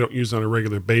stuff that I don't use on a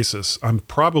regular basis, I'm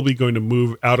probably going to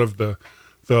move out of the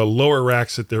lower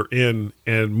racks that they're in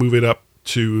and move it up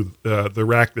to the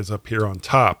rack that's up here on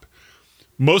top,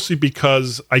 mostly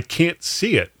because I can't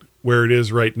see it where it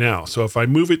is right now. So if I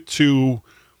move it to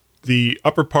the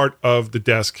upper part of the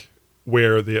desk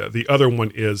where the other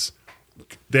one is,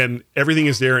 then everything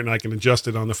is there and I can adjust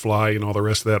it on the fly and all the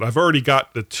rest of that. I've already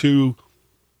got the 2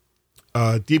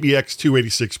 DBX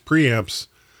 286 preamps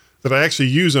that I actually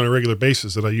use on a regular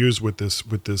basis that I use with this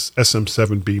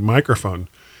SM7B microphone.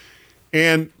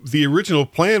 And the original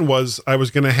plan was I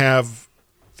was going to have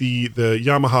the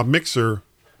Yamaha mixer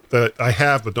that I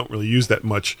have but don't really use that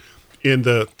much in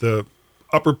the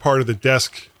upper part of the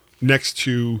desk next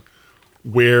to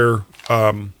where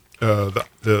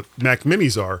the Mac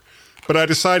Minis are. But I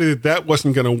decided that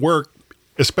wasn't going to work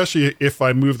especially if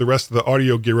I move the rest of the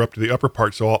audio gear up to the upper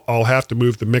part. So I'll have to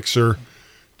move the mixer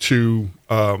to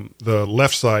the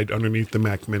left side underneath the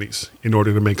Mac Minis in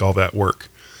order to make all that work.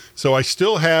 So I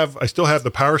still have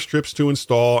the power strips to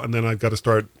install, and then I've got to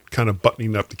start kind of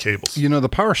buttoning up the cables. You know, the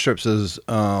power strips is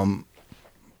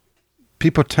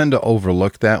people tend to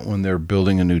overlook that when they're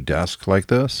building a new desk like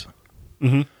this.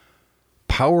 Mm-hmm.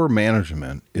 Power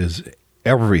management is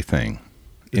everything.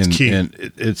 It's key. And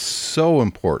it's so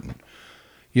important.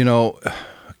 You know,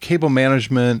 cable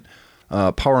management,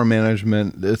 power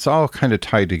management, it's all kind of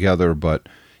tied together, but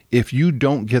if you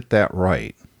don't get that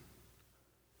right,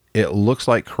 it looks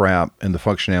like crap and the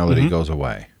functionality goes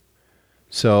away.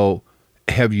 So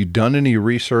have you done any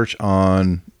research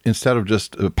on, instead of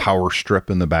just a power strip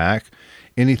in the back,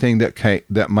 anything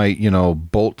that might, you know,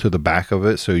 bolt to the back of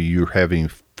it so you're having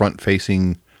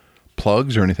front-facing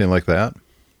plugs or anything like that?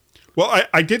 Well,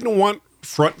 I didn't want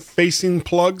front-facing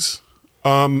plugs.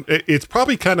 It's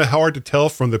probably kind of hard to tell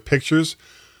from the pictures,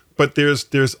 but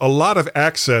there's a lot of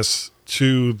access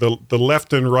to the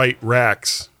left and right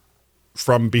racks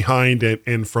from behind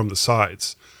and from the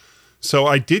sides. So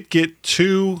I did get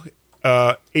two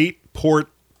 8-port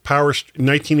power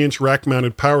 19-inch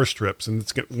rack-mounted power strips, and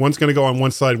one's going to go on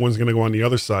one side, one's going to go on the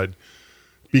other side.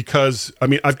 Because, I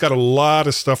mean, I've got a lot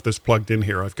of stuff that's plugged in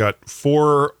here. I've got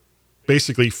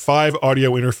basically 5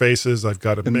 audio interfaces. I've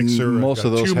got a mixer. Most I've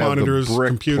got of those 2 have monitors, the brick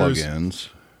computers. plugins.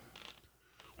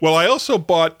 Well, I also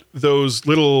bought those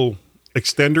little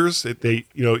extenders.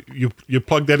 You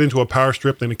plug that into a power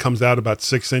strip, then it comes out about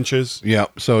 6 inches. Yeah,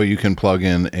 so you can plug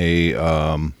in a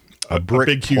brick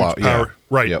big, huge power, yeah.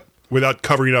 right? Yep. Without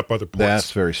covering up other ports.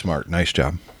 That's very smart. Nice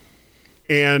job.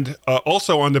 And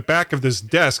also on the back of this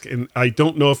desk, and I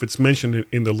don't know if it's mentioned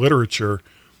in the literature,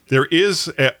 there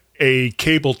is a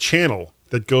cable channel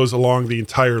that goes along the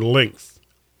entire length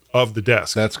of the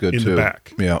desk. That's good in too. the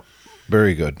back. Yeah,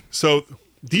 very good. So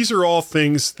these are all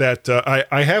things that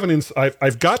I haven't.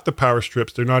 I've got the power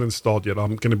strips; they're not installed yet.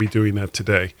 I'm going to be doing that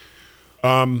today.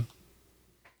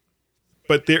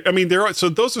 But so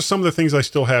those are some of the things I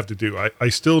still have to do. I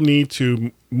still need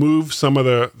to move some of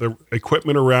the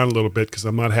equipment around a little bit because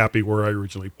I'm not happy where I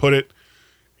originally put it.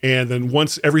 And then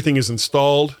once everything is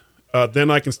installed,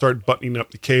 then I can start buttoning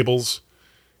up the cables.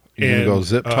 You going to go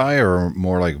zip tie or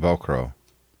more like Velcro?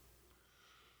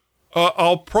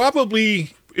 It'll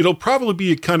probably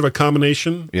be a kind of a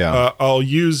combination. Yeah. I'll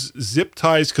use zip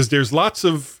ties because there's lots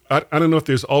of, I don't know if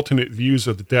there's alternate views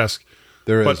of the desk.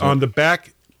 There is. But on the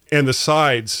back and the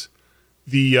sides,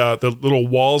 the little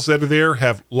walls that are there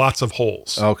have lots of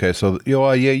holes. Okay, so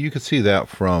you could see that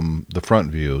from the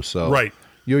front view. So right,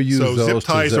 you'll use so those zip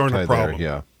ties aren't tie a problem. There,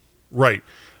 yeah, right.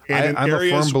 And I'm a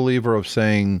firm believer of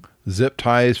saying zip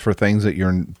ties for things that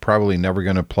you're probably never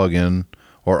going to plug in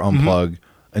or unplug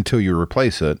until you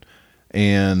replace it,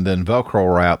 and then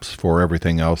Velcro wraps for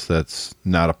everything else that's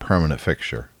not a permanent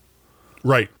fixture.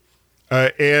 Right.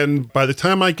 And by the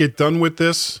time I get done with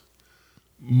this,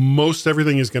 most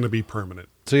everything is going to be permanent.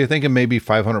 So you're thinking maybe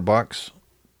 $500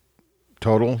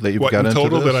 total that you've got into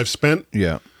total this? that I've spent?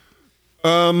 Yeah.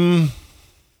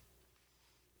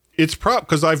 It's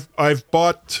because I've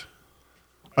bought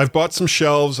some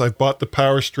shelves. I've bought the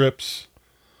power strips.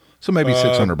 So maybe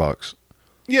 $600.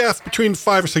 Yeah, between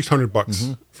 $500 or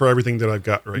 $600 for everything that I've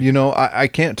got right. You know, I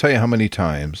can't tell you how many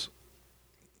times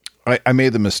I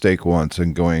made the mistake once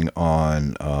in going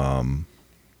on.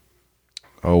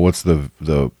 What's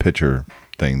the picture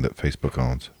thing that Facebook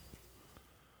owns?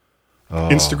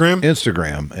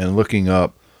 Instagram, and looking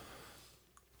up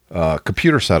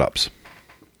computer setups.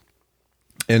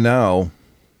 And now,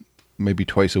 maybe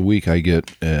twice a week, I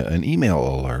get an email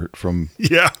alert from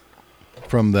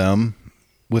them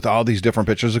with all these different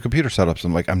pictures of computer setups.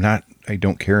 I'm like, I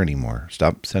don't care anymore.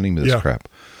 Stop sending me this crap.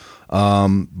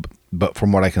 But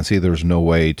from what I can see, there's no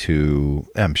way to,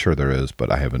 I'm sure there is,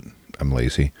 but I'm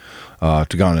lazy, to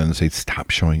go on in and say, stop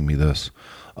showing me this.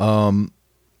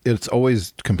 It's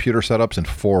always computer setups and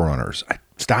Forerunners.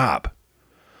 Stop.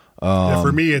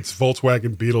 For me, it's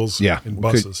Volkswagen Beetles and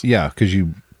buses. Because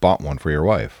you bought one for your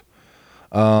wife.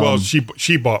 Well,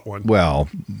 she bought one. Well,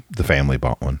 the family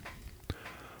bought one.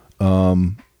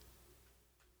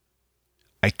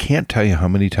 I can't tell you how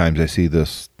many times I see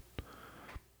this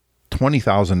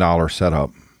 $20,000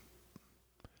 setup,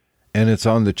 and it's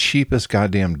on the cheapest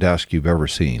goddamn desk you've ever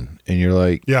seen. And you're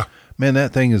like, man,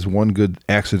 that thing is one good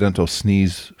accidental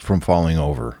sneeze from falling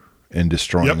over and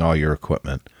destroying all your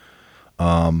equipment.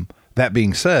 That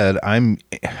being said, I'm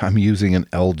using an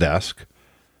L desk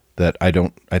that I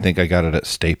think I got it at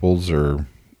Staples or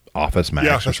Office Max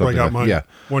Yeah, or that's where I something got like mine. Yeah.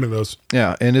 One of those.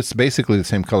 Yeah, and it's basically the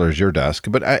same color as your desk,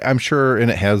 but I'm sure,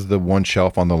 and it has the one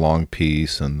shelf on the long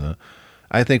piece, and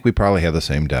I think we probably have the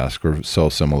same desk. We're so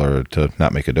similar to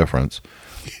not make a difference.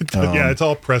 Yeah, it's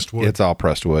all pressed wood. It's all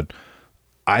pressed wood.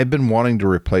 I've been wanting to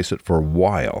replace it for a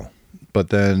while, but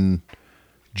then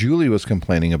Julie was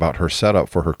complaining about her setup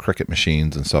for her Cricut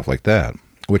machines and stuff like that,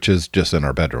 which is just in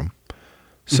our bedroom.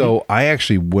 So I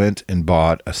actually went and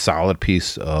bought a solid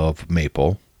piece of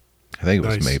maple. I think it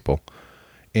was Nice. maple.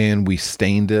 And we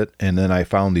stained it. And then I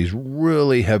found these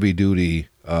really heavy duty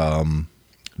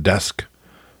desk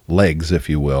legs, if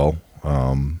you will,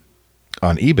 on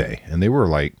eBay. And they were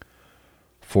like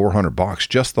 $400,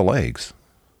 just the legs.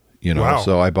 You know, Wow.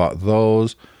 so I bought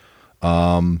those.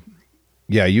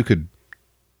 Yeah, you could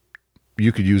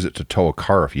use it to tow a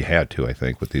car if you had to, I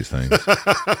think, with these things.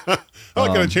 I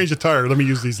gotta change the tire. Let me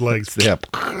use these legs. Yeah.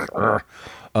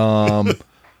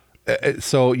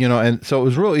 So, you know, and so it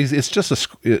was really easy. It's just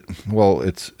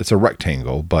it's a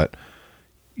rectangle, but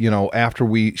you know,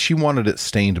 she wanted it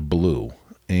stained blue,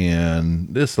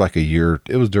 and this is like a year.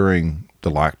 It was during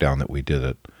the lockdown that we did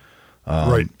it.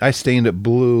 Right. I stained it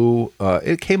blue.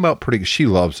 It came out pretty. She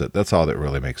loves it. That's all that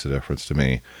really makes a difference to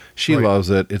me. She Right. loves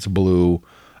it. It's blue.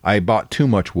 I bought too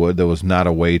much wood. There was not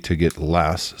a way to get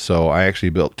less, so I actually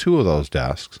built 2 of those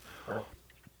desks.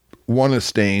 One is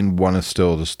stained. One is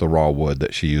still just the raw wood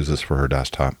that she uses for her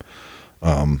desktop.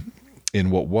 In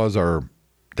what was our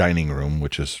dining room,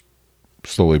 which is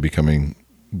slowly becoming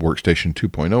workstation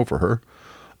 2.0 for her.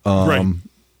 Right.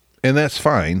 And that's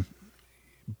fine.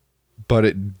 But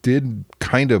it did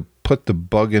kind of put the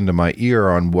bug into my ear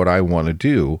on what I want to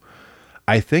do.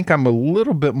 I think I'm a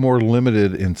little bit more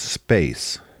limited in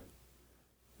space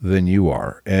than you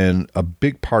are. And a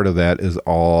big part of that is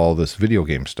all this video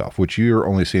game stuff, which you're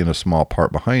only seeing a small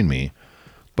part behind me.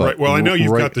 But Right. Well, I know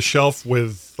you've got the shelf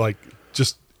with like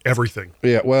just everything.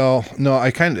 Yeah, well, no, I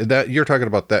kind of that you're talking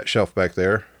about that shelf back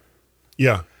there.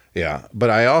 Yeah. Yeah, but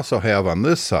I also have on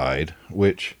this side,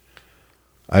 which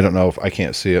I don't know if I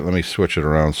can't see it. Let me switch it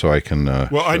around so I can.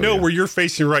 Well, I show know you. where you're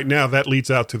facing right now. That leads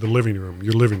out to the living room,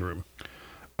 your living room.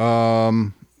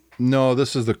 No,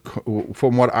 this is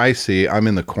from what I see, I'm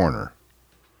in the corner.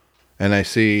 And I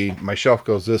see my shelf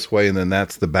goes this way, and then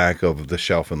that's the back of the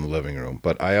shelf in the living room.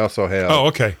 But I also have, Oh,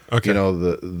 okay. Okay. you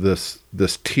know, this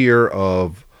tier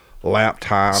of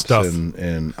laptops Stuff.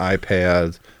 and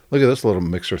iPads. Look at this little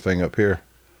mixer thing up here.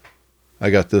 I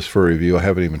got this for review. I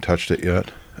haven't even touched it yet.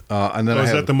 And then I is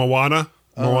have that the Moana?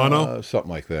 Moano?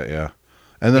 something like that, yeah.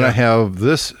 And then I Yeah. have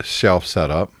this shelf set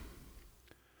up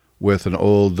with an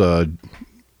old 17?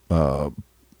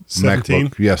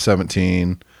 MacBook. Yeah,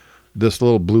 17. This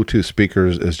little Bluetooth speaker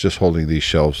is just holding these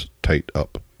shelves tight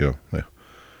up. You know. Yeah.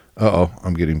 Uh-oh,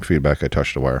 I'm getting feedback. I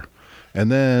touched a wire. And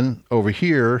then over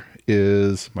here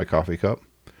is my coffee cup.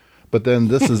 But then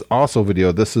this is also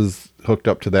video. This is hooked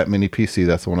up to that mini PC.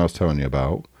 That's the one I was telling you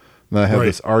about. And then I have Right.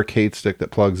 this arcade stick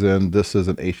that plugs in. This is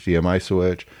an HDMI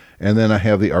switch. And then I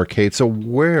have the arcade. So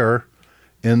where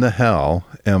in the hell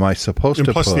am I supposed And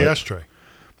to plus put... the ashtray.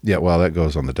 Yeah, well, that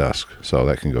goes on the desk, so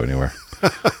that can go anywhere.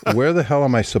 Where the hell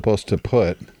am I supposed to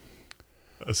put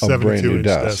A a brand new 72-inch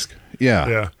desk? Yeah.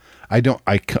 Yeah.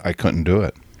 I couldn't do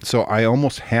it. So I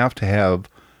almost have to have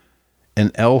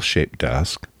an L-shaped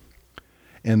desk.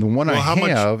 And the one Well, I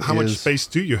have how much is... space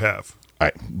do you have?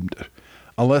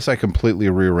 unless I completely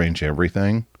rearrange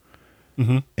everything,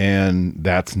 and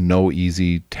that's no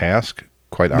easy task,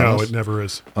 quite No, honest. it never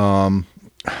is.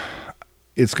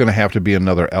 It's going to have to be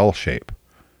another L shape.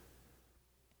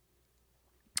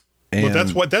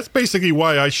 And Well, that's basically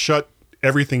why I shut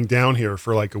everything down here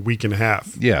for like a week and a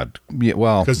half. yeah,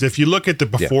 well, Because if you look at the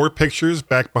before pictures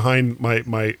back behind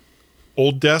my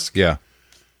old desk, yeah.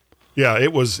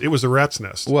 it was a rat's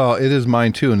nest. Well, it is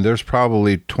mine too, and there's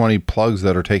probably 20 plugs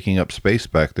that are taking up space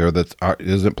back there that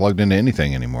isn't plugged into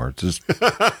anything anymore. It's just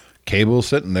cables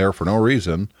sitting there for no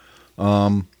reason.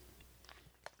 But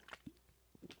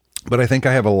I think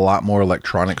I have a lot more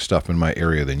electronic stuff in my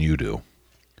area than you do.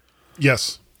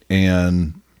 Yes.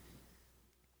 And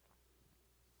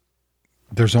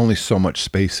there's only so much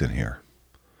space in here.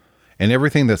 And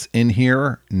everything that's in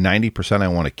here, 90% I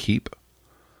want to keep.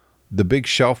 The big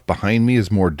shelf behind me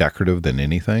is more decorative than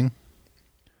anything.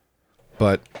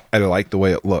 But I like the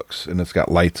way it looks, and it's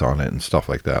got lights on it and stuff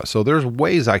like that. So there's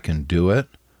ways I can do it.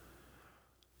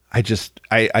 I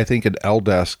think an L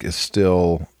desk is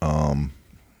still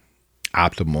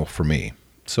optimal for me.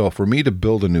 So for me to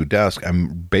build a new desk,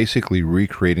 I'm basically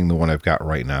recreating the one I've got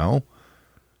right now.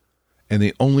 And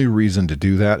the only reason to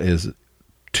do that is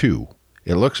two.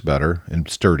 It looks better and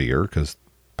sturdier because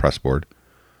press board.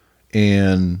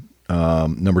 And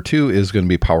Number two is going to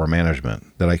be power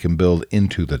management that I can build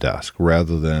into the desk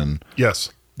rather than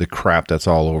Yes. the crap that's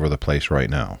all over the place right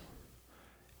now.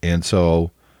 And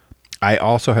so I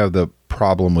also have the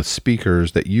problem with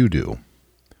speakers that you do.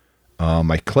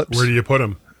 My clips. Where do you put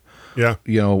them? Yeah.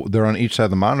 They're on each side of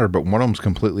the monitor, but one of them's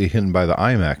completely hidden by the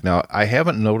iMac. Now, I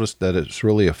haven't noticed that it's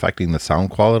really affecting the sound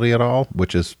quality at all,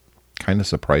 which is kind of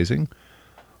surprising.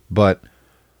 But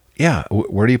yeah,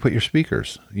 where do you put your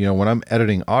speakers? When I'm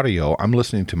editing audio, I'm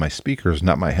listening to my speakers,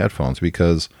 not my headphones,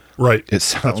 because Right. it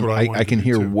sounds. That's what I can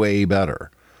hear too. way better.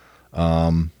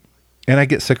 And I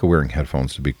get sick of wearing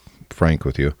headphones, to be frank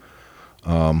with you.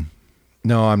 No,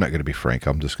 I'm not going to be frank.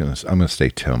 I'm going to stay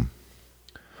Tim.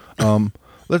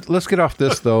 Let's get off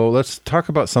this though. Let's talk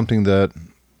about something that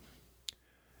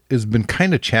has been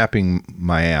kind of chapping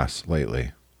my ass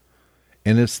lately.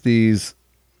 And it's these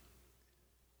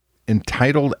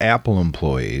entitled Apple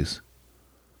employees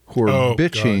who are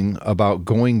bitching about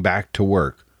going back to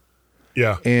work.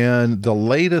 Yeah. And the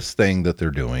latest thing that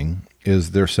they're doing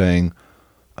is they're saying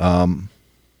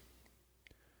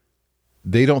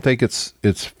they don't think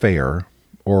it's fair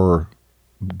or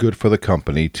good for the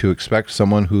company to expect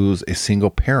someone who's a single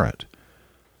parent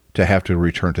to have to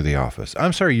return to the office.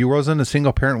 I'm sorry, you wasn't a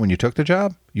single parent when you took the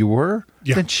job? You were?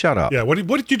 Yeah. Then shut up. Yeah. What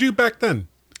did you do back then?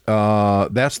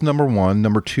 That's number one.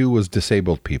 Number two was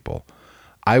disabled people.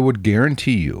 I would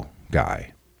guarantee you,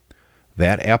 Guy,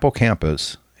 that Apple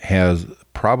campus has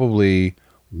probably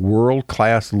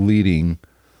world-class leading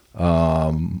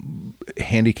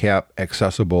handicap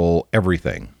accessible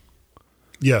everything.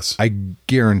 Yes. I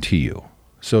guarantee you.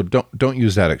 So don't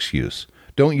use that excuse.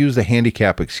 Don't use the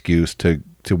handicap excuse to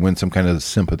win some kind of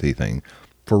sympathy thing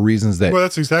for reasons that. Well,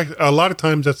 that's exactly. A lot of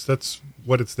times that's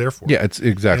what it's there for. Yeah, it's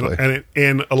exactly.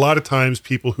 And a lot of times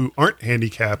people who aren't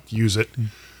handicapped use it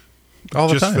all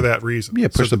the just time for that reason. Yeah,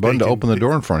 push So the button to they can- open the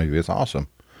door in front of you. It's awesome.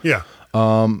 Yeah.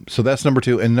 So that's number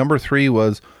two. And number three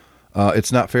was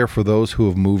it's not fair for those who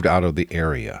have moved out of the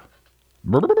area.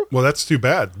 Well, that's too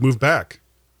bad. Move back.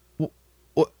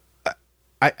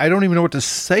 I don't even know what to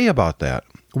say about that.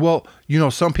 Well,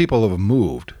 some people have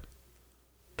moved.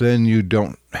 Then you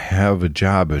don't have a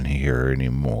job in here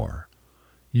anymore.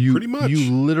 Pretty much.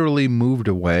 You literally moved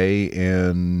away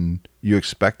and you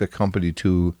expect the company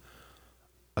to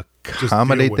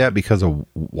accommodate that because of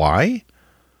why?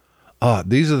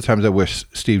 These are the times I wish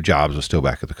Steve Jobs was still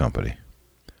back at the company.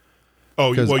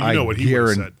 Oh, well, you I know what he would have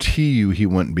said. guarantee you he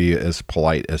wouldn't be as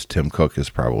polite as Tim Cook is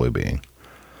probably being.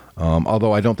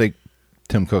 Although I don't think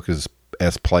Tim Cook is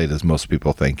as polite as most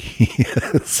people think he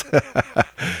is.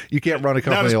 You can't run a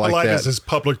company Not as like polite that. as his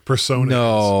public persona.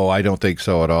 No, I don't think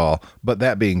so at all. But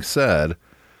that being said,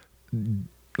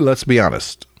 let's be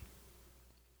honest.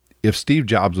 If Steve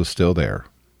Jobs was still there,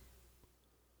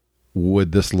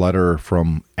 would this letter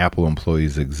from Apple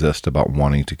employees exist about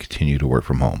wanting to continue to work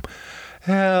from home?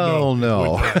 Hell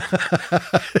no.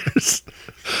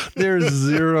 There's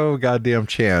zero goddamn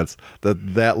chance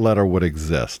that letter would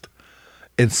exist.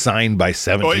 It's signed by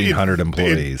 1,700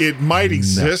 employees. It might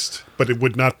exist, but it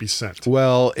would not be sent.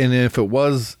 Well, and if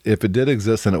it did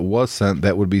exist and it was sent,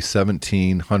 that would be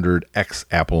 1,700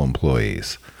 ex-Apple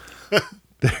employees.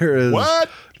 There is What?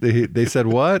 They said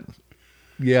what?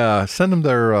 Yeah, send them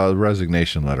their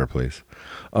resignation letter, please.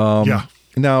 Yeah.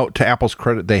 Now, to Apple's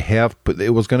credit, they have, but it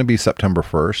was going to be September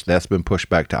 1st. That's been pushed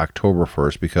back to October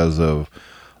 1st because of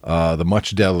the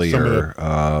much deadlier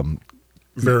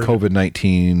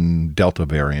COVID-19 Delta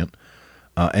variant.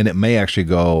 And it may actually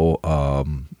go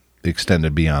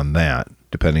extended beyond that,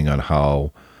 depending on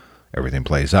how everything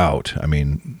plays out. I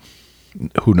mean,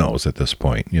 who knows at this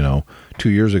point? 2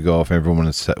 years ago, if everyone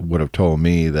would have told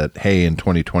me that, hey, in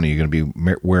 2020, you're going to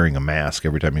be wearing a mask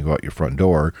every time you go out your front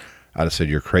door, I'd have said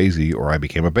you're crazy, or I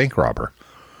became a bank robber.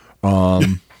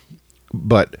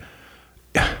 But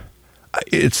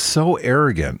it's so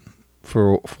arrogant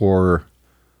for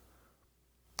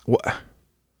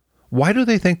why do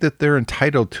they think that they're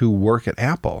entitled to work at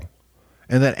Apple,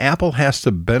 and that Apple has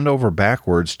to bend over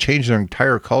backwards, change their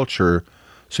entire culture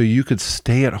so you could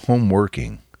stay at home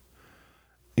working?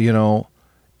 If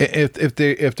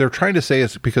they're trying to say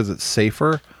it's because it's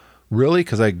safer, really?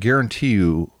 Because I guarantee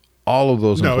you, all of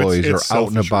those employees are out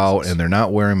and about reasons. And they're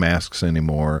not wearing masks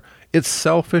anymore. It's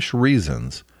selfish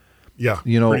reasons. Yeah,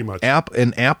 pretty much.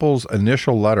 Apple's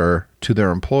initial letter to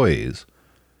their employees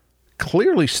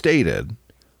clearly stated,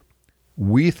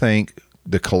 we think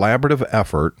the collaborative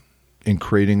effort in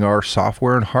creating our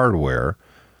software and hardware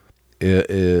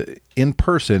in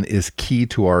person is key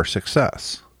to our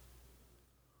success.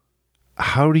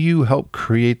 How do you help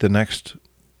create the next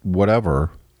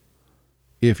whatever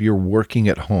if you're working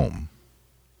at home?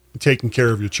 taking care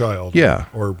of your child. Yeah.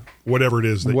 Or whatever it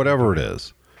is. Whatever it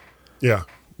is. Yeah.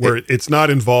 Where it's not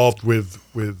involved with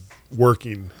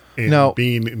working and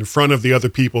being in front of the other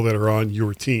people that are on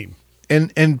your team.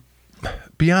 And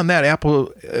beyond that, Apple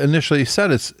initially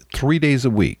said it's 3 days a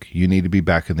week. You need to be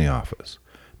back in the office.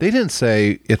 They didn't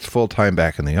say it's full-time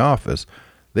back in the office.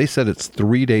 They said it's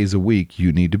 3 days a week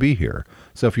you need to be here.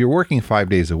 So if you're working 5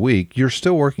 days a week, you're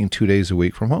still working 2 days a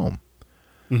week from home.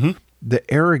 Mm-hmm.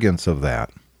 The arrogance of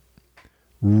that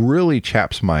really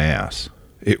chaps my ass.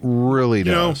 It really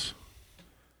does.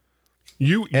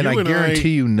 And I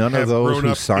guarantee you none of those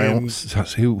who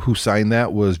signed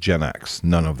that was Gen X.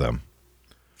 None of them.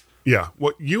 Yeah.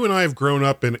 Well, you and I have grown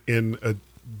up in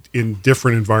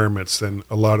different environments than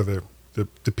a lot of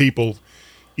the people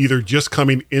either just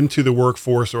coming into the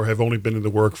workforce or have only been in the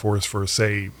workforce for,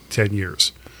 say, 10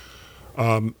 years.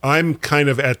 I'm kind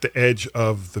of at the edge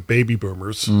of the baby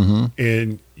boomers,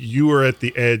 and you are at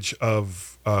the edge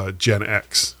of Gen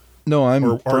X. No,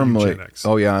 I'm firmly. Gen X?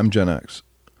 Oh, yeah, I'm Gen X.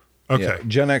 Okay. Yeah,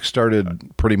 Gen X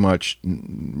started pretty much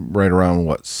right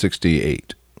around,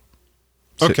 68?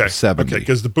 Okay. 70. Okay,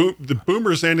 because the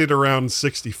boomers ended around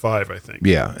 65, I think.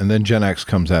 Yeah, and then Gen X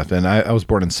comes after. And I was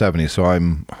born in 70, so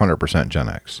I'm 100% Gen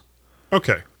X.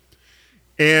 Okay.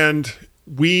 And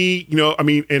we,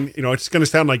 it's going to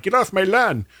sound like, get off my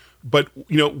lawn. But,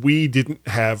 we didn't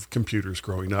have computers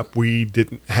growing up. We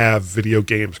didn't have video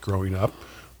games growing up.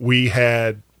 We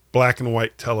had black and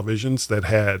white televisions that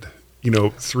had,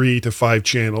 3 to 5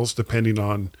 channels, depending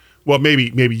on, well,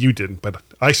 maybe you didn't, but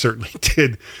I certainly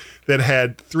did, that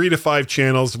had 3 to 5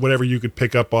 channels, whatever you could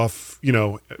pick up off,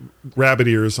 rabbit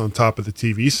ears on top of the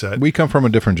TV set. We come from a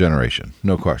different generation,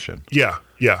 no question. Yeah,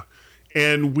 yeah.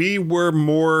 And we were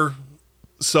more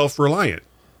self-reliant.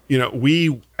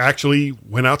 We actually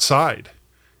went outside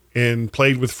and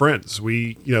played with friends.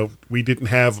 We didn't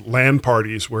have LAN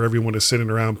parties where everyone is sitting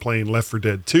around playing Left 4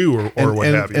 Dead 2 or what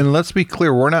have you. And let's be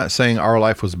clear, we're not saying our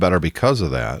life was better because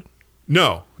of that.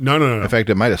 No. In fact,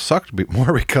 it might have sucked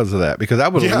more because of that. Because I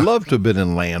would have loved to have been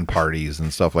in LAN parties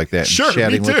and stuff like that, sure, and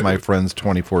chatting with my friends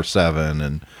 24/7.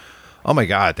 And oh my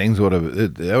God, that would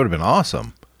have been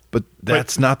awesome. But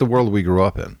that's not the world we grew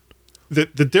up in. The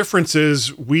difference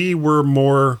is we were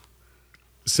more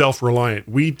self-reliant.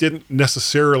 We didn't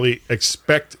necessarily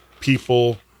expect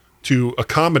people to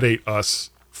accommodate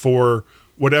us for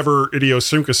whatever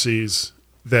idiosyncrasies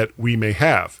that we may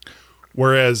have.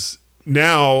 Whereas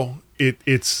now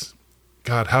it's,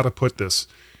 God, how to put this?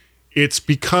 It's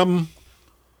become...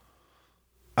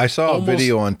 I saw a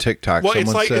video on TikTok. Well,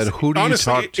 someone said, who do you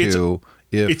talk to?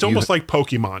 It's almost like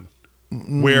Pokemon,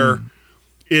 where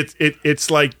it's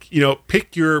like,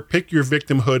 pick your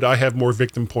victimhood. I have more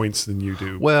victim points than you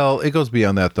do. Well, it goes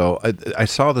beyond that, though. I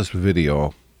saw this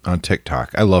video on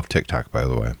TikTok. I love TikTok, by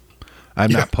the way.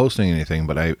 I'm not posting anything,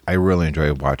 but I really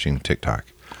enjoy watching TikTok.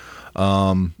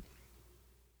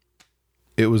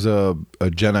 It was a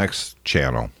Gen X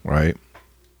channel, right?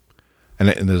 And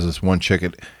there's this one chick.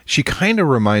 She kind of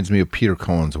reminds me of Peter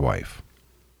Cohen's wife.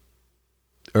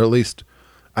 Or at least,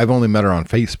 I've only met her on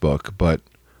Facebook, but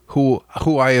who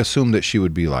I assume that she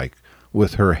would be like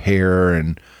with her hair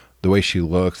and the way she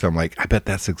looks. I'm like, I bet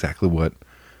that's exactly what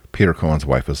Peter Cohen's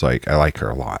wife is like. I like her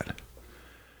a lot.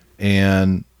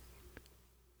 And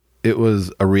it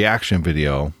was a reaction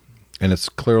video, and it's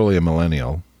clearly a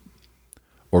millennial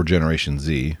or Generation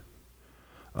Z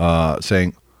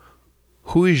saying,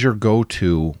 who is your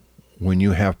go-to when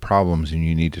you have problems and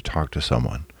you need to talk to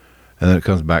someone? And then it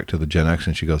comes back to the Gen X,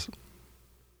 and she goes,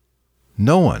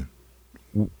 no one.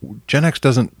 Gen X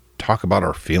doesn't talk about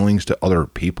our feelings to other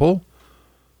people.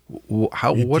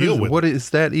 What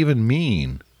does that even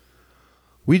mean?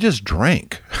 We just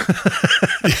drank.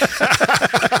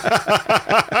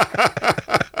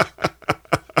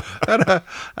 and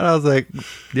I was like,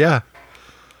 yeah,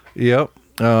 yep.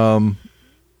 I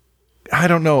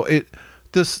don't know.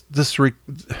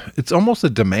 It's almost a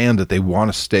demand that they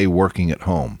want to stay working at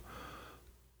home.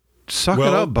 Suck it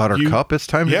up, Buttercup. It's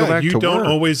time to go back to work. You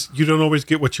don't always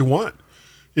get what you want.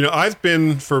 I've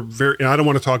been I don't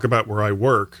want to talk about where I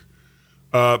work,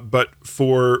 but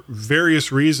for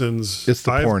various reasons, it's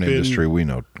the porn industry. We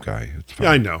know, Guy. It's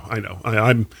fine. Yeah, I know.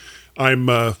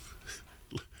 I'm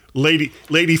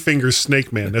Lady Fingers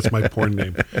Snake Man. That's my porn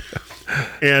name.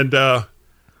 And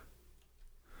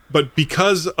but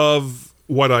because of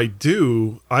what I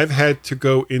do, I've had to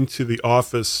go into the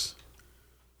office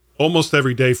almost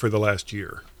every day for the last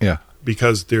year. Yeah,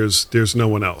 because there's no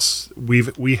one else.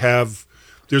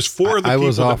 There's 4 of the people. I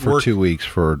was that off for work. 2 weeks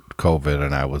for COVID,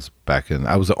 and I was back in.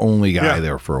 I was the only guy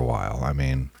there for a while. I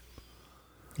mean,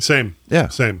 same. Yeah,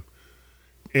 same.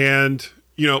 And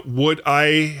would I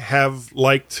have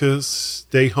liked to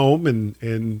stay home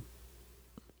and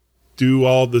do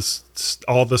all the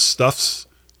stuffs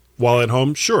while at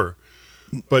home? Sure.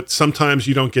 But sometimes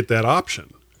you don't get that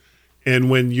option. And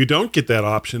when you don't get that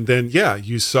option, then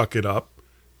you suck it up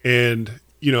and,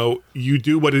 you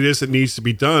do what it is that needs to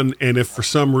be done. And if for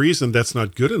some reason that's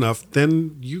not good enough,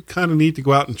 then you kind of need to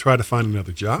go out and try to find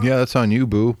another job. Yeah, that's on you,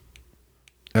 boo.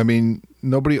 I mean,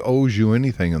 nobody owes you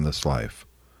anything in this life.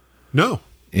 No,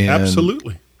 And,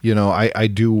 absolutely. I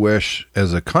do wish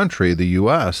as a country, the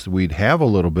U.S., we'd have a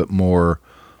little bit more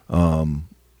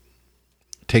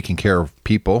taking care of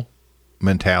people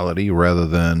mentality rather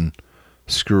than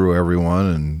screw everyone.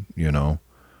 And,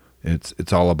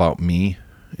 it's all about me.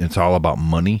 It's all about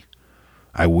money.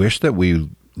 I wish that we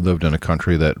lived in a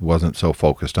country that wasn't so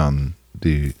focused on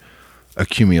the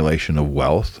accumulation of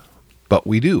wealth, but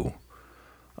we do.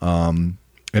 And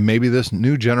maybe this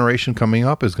new generation coming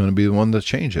up is going to be the one to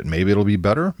change it. Maybe it'll be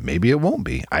better. Maybe it won't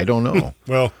be. I don't know.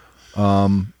 Well,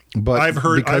 but I've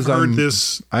heard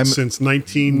this since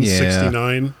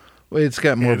 1969. It's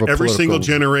got more of a every political... single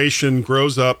generation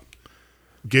grows up,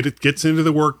 gets into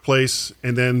the workplace,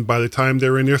 and then by the time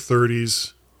they're in their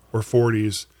 30s or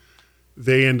 40s,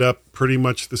 they end up pretty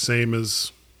much the same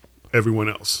as everyone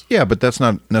else. Yeah, but that's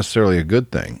not necessarily a good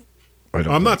thing.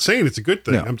 I'm not saying it's a good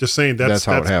thing. No. I'm just saying that's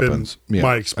how it happens. Been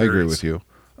my experience. I agree with you.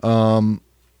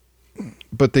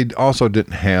 But they also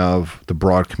didn't have the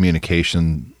broad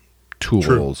communication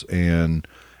tools and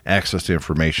access to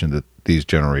information that these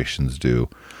generations do.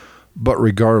 But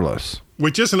regardless...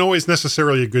 Which isn't always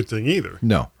necessarily a good thing either.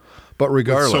 No. But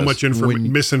regardless... With so much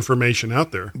misinformation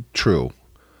out there. True.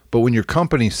 But when your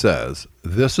company says,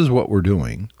 this is what we're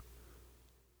doing,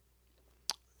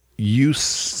 you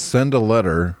send a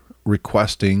letter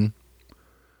requesting,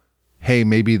 hey,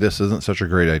 maybe this isn't such a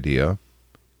great idea.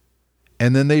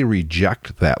 And then they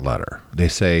reject that letter. They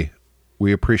say,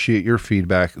 we appreciate your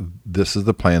feedback. This is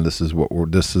the plan. This is what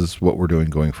we're doing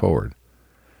going forward.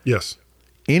 Yes.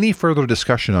 Any further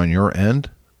discussion on your end,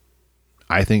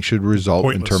 I think should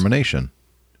result in termination.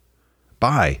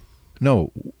 Bye.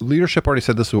 No, leadership already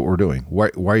said this is what we're doing.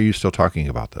 Why are you still talking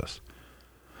about this?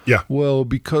 Yeah. Well,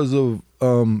 because of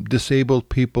disabled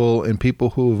people and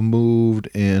people who have moved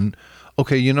and...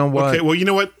 Okay, you know what? Okay, well, you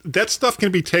know what? That stuff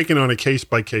can be taken on a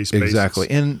case-by-case basis. Exactly.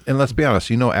 And let's be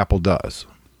honest, Apple does.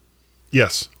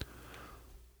 Yes.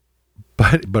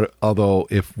 But although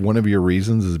if one of your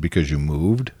reasons is because you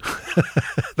moved,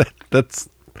 that's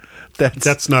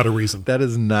not a reason. That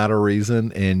is not a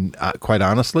reason. And quite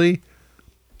honestly,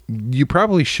 you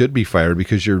probably should be fired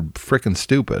because you're freaking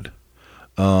stupid.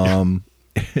 Well,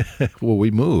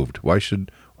 we moved. Why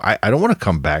should I don't want to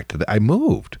come back to that. I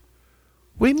moved.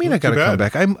 What do you mean I got to come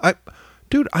back?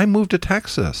 I moved to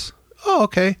Texas. Oh,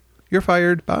 okay. You're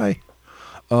fired. Bye.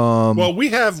 Well, we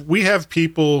have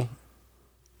people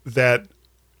that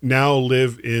now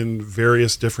live in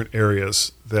various different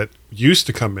areas that used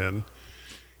to come in,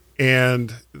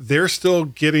 and they're still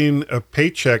getting a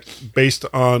paycheck based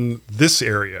on this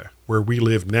area where we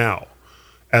live now,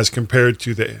 as compared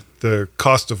to the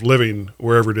cost of living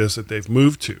wherever it is that they've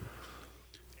moved to.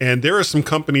 And there are some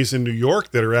companies in New York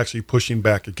that are actually pushing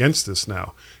back against this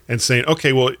now and saying,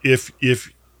 okay, well, if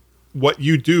what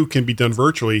you do can be done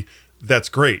virtually, that's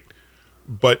great.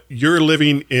 But you're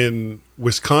living in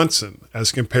Wisconsin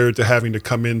as compared to having to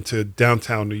come into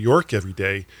downtown New York every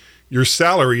day. Your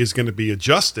salary is going to be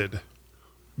adjusted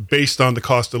based on the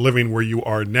cost of living where you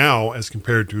are now as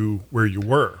compared to where you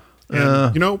were. And, I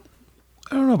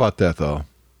don't know about that, though.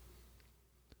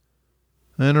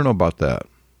 I don't know about that.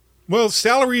 Well,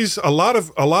 salaries, a lot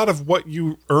of what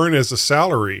you earn as a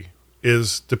salary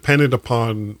is dependent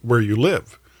upon where you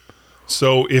live.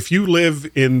 So if you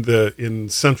live in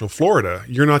Central Florida,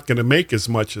 you're not going to make as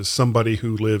much as somebody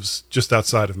who lives just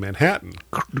outside of Manhattan.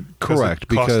 Correct,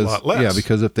 because a lot less.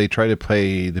 Because if they try to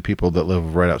pay the people that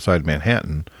live right outside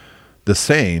Manhattan the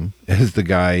same as the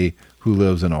guy who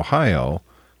lives in Ohio,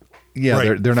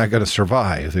 right. they're not going to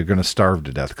survive. They're going to starve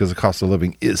to death because the cost of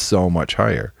living is so much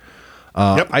higher.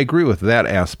 I agree with that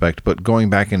aspect, but going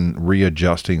back and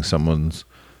readjusting someone's,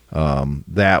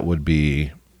 that would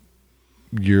be,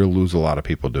 you'll lose a lot of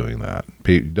people doing that.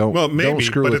 Don't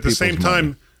screw but with at the same time,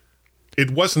 money.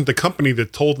 It wasn't the company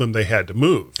that told them they had to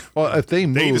move. Well, if they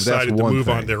decided that's one to move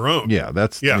thing. on their own. Yeah,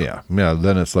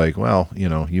 then it's like, well,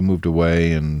 you moved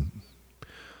away, and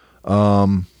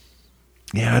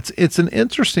it's an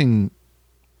interesting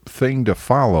thing to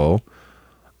follow.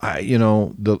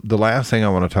 The last thing I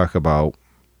want to talk about,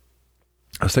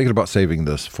 I was thinking about saving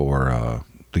this for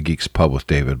the Geeks Pub with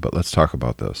David, but let's talk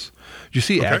about this. Did you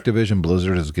see Activision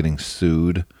Blizzard is getting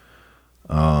sued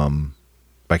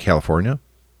by California?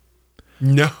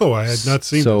 No, I had not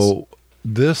seen this. So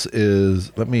this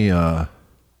is, let me, I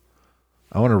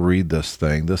want to read this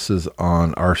thing. This is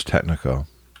on Ars Technica.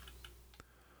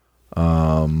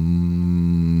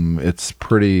 It's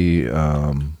pretty,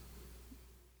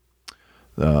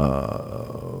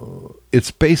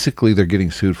 it's basically they're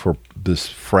getting sued for this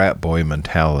frat boy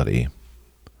mentality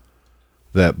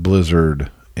that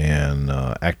Blizzard and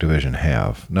Activision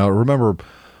have. Now, remember,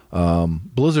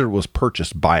 Blizzard was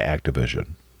purchased by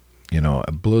Activision.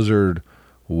 Blizzard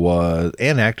was,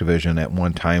 and Activision at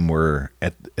one time were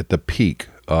at the peak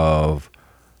of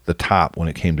the top when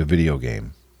it came to video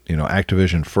game.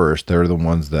 Activision first, they're the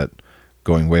ones that,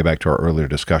 going way back to our earlier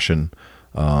discussion,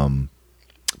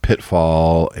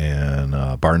 Pitfall and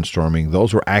Barnstorming,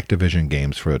 those were Activision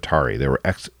games for Atari. They were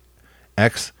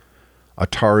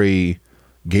ex-Atari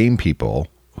game people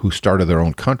who started their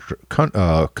own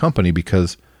company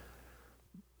because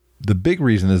the big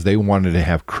reason is they wanted to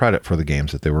have credit for the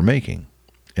games that they were making.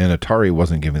 And Atari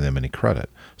wasn't giving them any credit.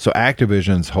 So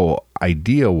Activision's whole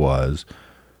idea was,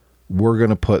 we're going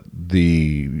to put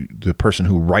the person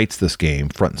who writes this game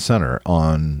front and center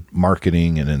on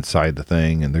marketing and inside the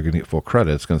thing, and they're going to get full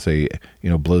credit. It's going to say,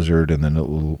 Blizzard and then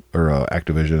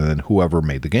Activision and then whoever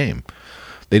made the game.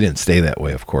 They didn't stay that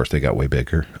way, of course. They got way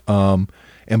bigger. And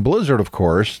Blizzard, of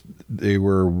course, they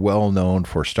were well known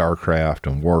for StarCraft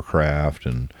and Warcraft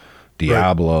and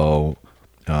Diablo.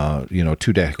 Right.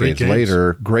 2 decades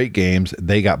later, great games.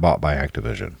 They got bought by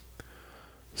Activision.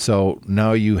 So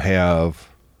now you have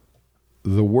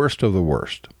the worst of the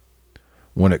worst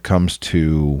when it comes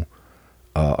to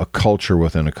a culture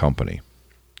within a company.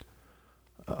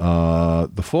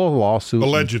 The full lawsuit,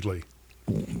 allegedly,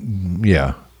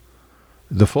 the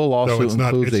full lawsuit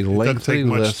includes a lengthy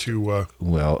list.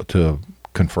 To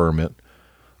confirm it,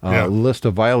 list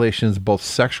of violations, both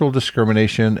sexual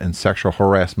discrimination and sexual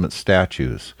harassment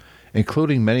statutes,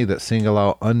 including many that single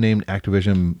out unnamed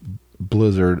Activision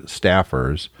Blizzard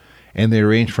staffers, and they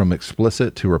range from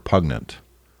explicit to repugnant.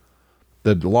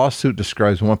 The lawsuit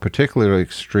describes one particularly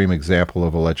extreme example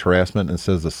of alleged harassment and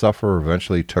says the sufferer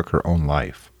eventually took her own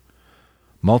life.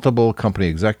 Multiple company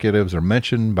executives are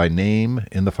mentioned by name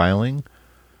in the filing.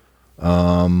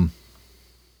 A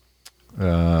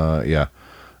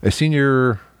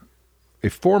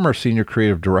former senior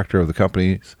creative director of the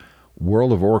company's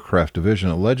World of Warcraft division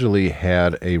allegedly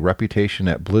had a reputation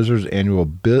at Blizzard's annual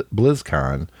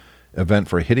BlizzCon event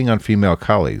for hitting on female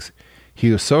colleagues.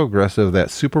 He was so aggressive that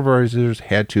supervisors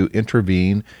had to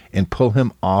intervene and pull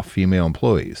him off female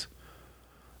employees.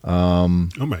 Oh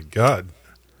my God.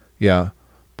 Yeah.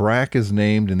 Brack is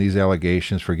named in these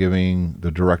allegations for giving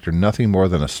the director nothing more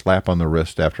than a slap on the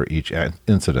wrist after each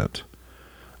incident.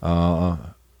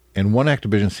 And one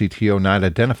Activision CTO, not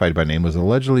identified by name, was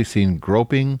allegedly seen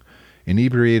groping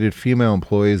inebriated female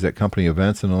employees at company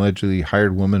events and allegedly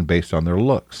hired women based on their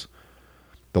looks.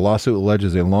 The lawsuit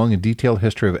alleges a long and detailed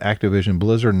history of Activision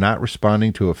Blizzard not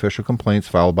responding to official complaints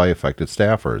filed by affected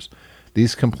staffers.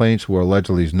 These complaints were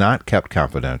allegedly not kept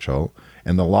confidential,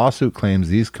 and the lawsuit claims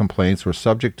these complaints were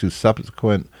subject to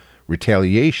subsequent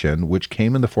retaliation, which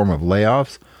came in the form of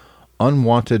layoffs,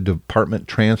 unwanted department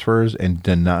transfers, and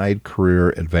denied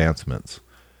career advancements.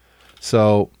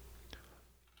 So,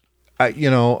 now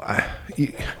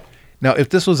if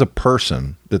this was a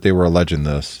person that they were alleging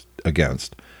this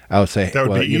against, I would say, that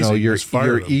would be easy.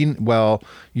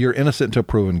 You're innocent until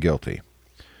proven guilty.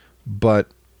 But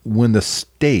when the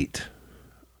state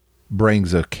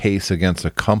brings a case against a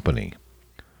company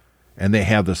and they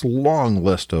have this long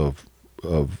list of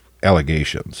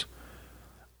allegations,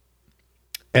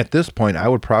 at this point, I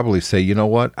would probably say, you know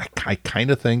what? I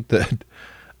kind of think that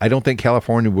I don't think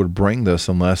California would bring this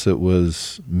unless it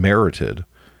was merited,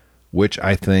 which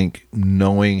I think,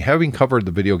 having covered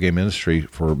the video game industry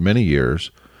for many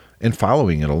years and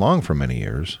following it along for many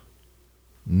years,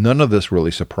 none of this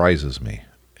really surprises me.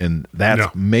 And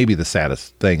that's maybe the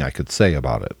saddest thing I could say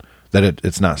about it, that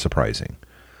it's not surprising.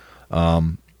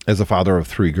 As a father of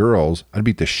 3 girls, I'd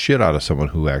beat the shit out of someone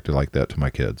who acted like that to my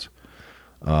kids.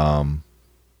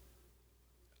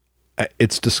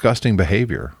 It's disgusting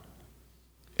behavior.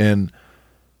 And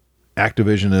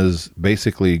Activision is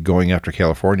basically going after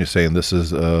California, saying this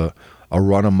is a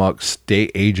run-amok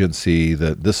state agency,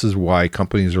 that this is why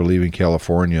companies are leaving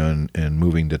California and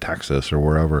moving to Texas or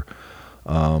wherever.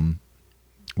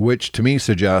 Which to me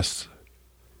suggests,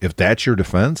 if that's your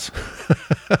defense,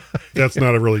 that's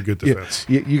not a really good defense.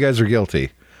 You guys are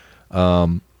guilty.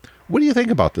 What do you think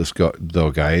about this,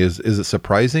 though, Guy? Is it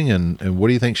surprising, and what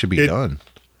do you think should be done?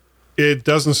 It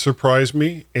doesn't surprise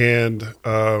me, and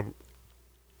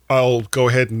I'll go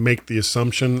ahead and make the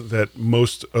assumption that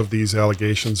most of these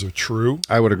allegations are true.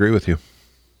 I would agree with you.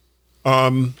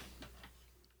 And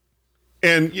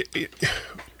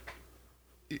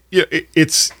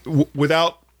it's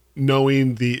without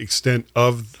knowing the extent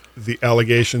of the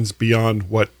allegations beyond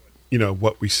what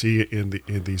we see in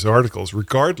these articles.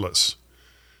 Regardless,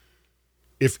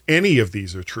 if any of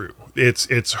these are true,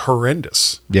 it's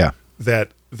horrendous. Yeah.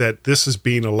 That this is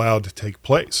being allowed to take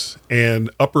place, and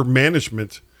upper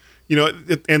management,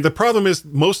 and the problem is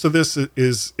most of this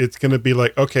is it's going to be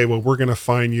like, okay, well, we're going to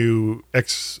fine you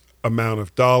X amount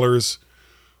of dollars,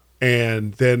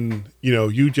 and then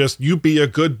you be a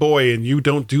good boy and you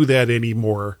don't do that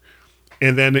anymore,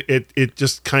 and then it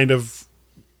just kind of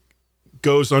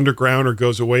goes underground or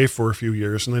goes away for a few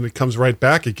years, and then it comes right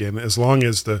back again as long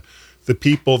as the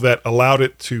people that allowed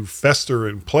it to fester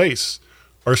in place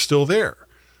are still there.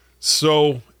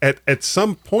 So at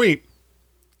some point,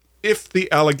 if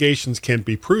the allegations can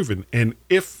be proven, and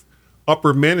if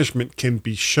upper management can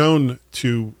be shown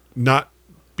to not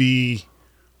be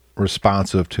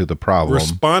responsive to the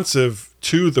problems,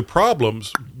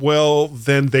 well,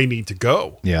 then they need to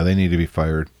go. Yeah, they need to be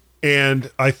fired. And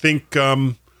I think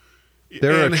they're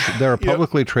a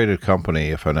publicly traded company,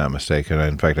 if I'm not mistaken.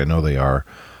 In fact, I know they are.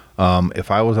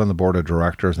 If I was on the board of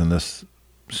directors and this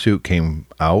suit came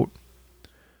out,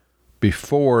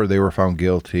 before they were found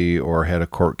guilty or had a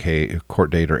court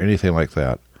date or anything like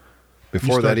that,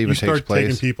 before that even takes place,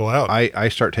 taking people out. I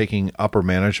start taking upper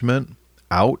management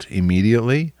out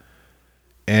immediately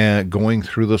and going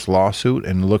through this lawsuit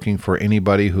and looking for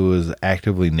anybody who is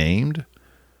actively named,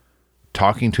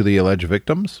 talking to the alleged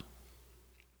victims,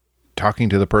 talking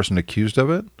to the person accused of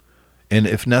it, and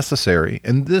if necessary,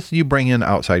 and this, you bring in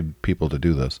outside people to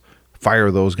do this,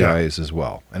 fire those guys as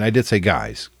well. And I did say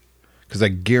guys, because I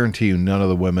guarantee you none of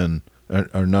the women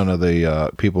or none of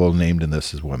the people named in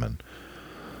this is women.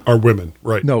 Are women,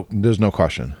 right? No, there's no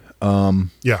question.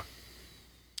 Yeah.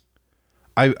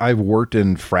 I've worked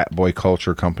in frat boy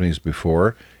culture companies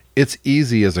before. It's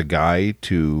easy as a guy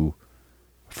to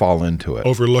fall into it.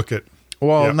 Overlook it.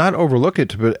 Well, not overlook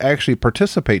it, but actually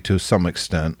participate to some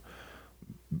extent,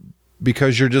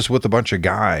 because you're just with a bunch of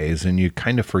guys and you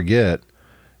kind of forget,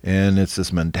 and it's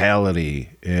this mentality,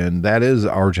 and that is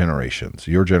our generations,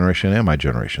 your generation and my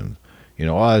generation. When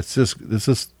all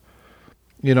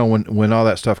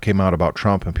that stuff came out about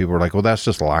Trump and people were like, well, that's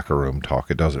just locker room talk.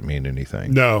 It doesn't mean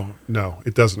anything. No,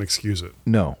 it doesn't excuse it.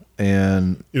 No.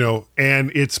 And,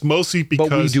 and it's mostly because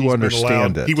but we do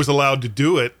understand it. He was allowed to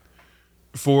do it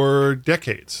for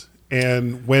decades.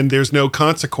 And when there's no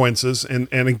consequences,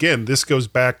 and again, this goes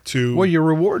back to... Well, you're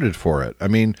rewarded for it. I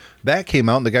mean, that came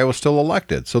out and the guy was still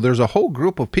elected. So there's a whole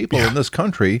group of people in this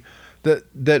country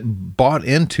that bought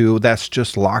into that's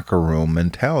just locker room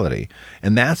mentality.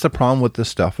 And that's the problem with this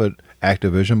stuff at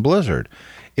Activision Blizzard.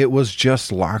 It was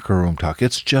just locker room talk.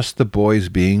 It's just the boys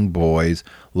being boys.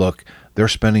 Look, they're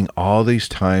spending all these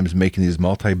times making these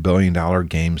multi-billion-dollar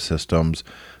game systems.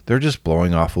 They're just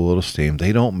blowing off a little steam.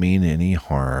 They don't mean any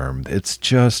harm. It's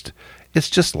just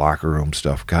locker room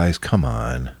stuff, guys. Come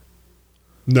on.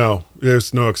 No,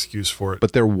 there's no excuse for it.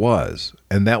 But there was,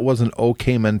 and that was an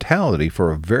okay mentality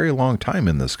for a very long time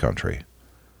in this country.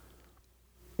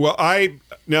 Well, I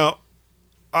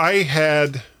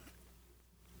had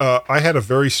a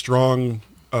very strong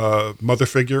mother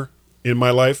figure in my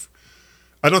life.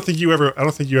 I don't think you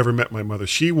ever met my mother.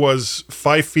 She was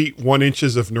 5 feet 1 inch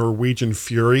of Norwegian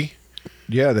fury.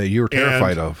 Yeah, that you were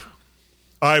terrified of.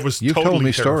 I was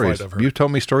totally terrified of her. You've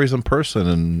told me stories in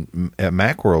person at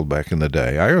Macworld back in the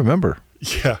day. I remember.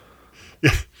 Yeah.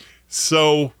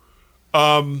 So,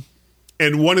 and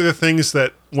one of the things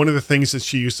that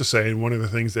she used to say, and one of the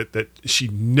things that she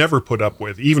never put up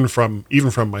with, even from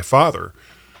my father,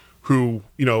 who,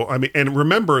 and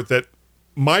remember that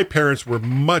my parents were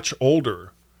much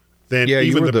older than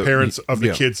even the parents of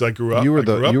the kids I grew up. You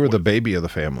were the baby of the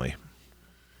family.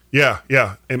 Yeah.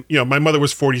 And my mother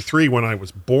was 43 when I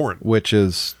was born.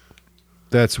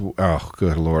 Oh,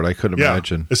 good Lord, I couldn't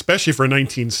imagine. Especially for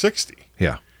 1960.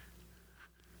 Yeah.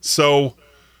 So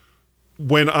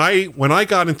when I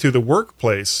got into the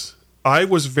workplace, I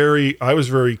was very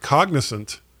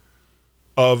cognizant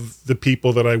of the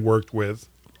people that I worked with.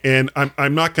 And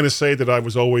I'm not going to say that I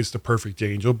was always the perfect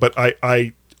angel, but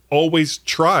I always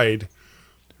tried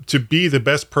to be the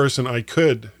best person I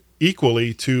could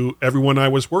equally to everyone I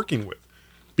was working with,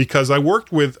 because I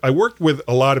worked with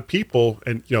a lot of people,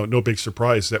 and no big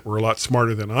surprise, that were a lot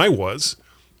smarter than I was,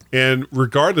 and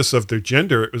regardless of their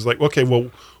gender, it was like, okay,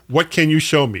 well, what can you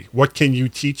show me? What can you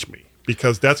teach me?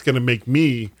 Because that's going to make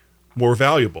me more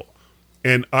valuable.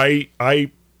 And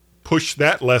I pushed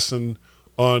that lesson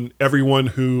on everyone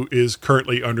who is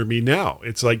currently under me now.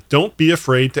 It's like, don't be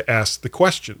afraid to ask the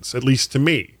questions, at least to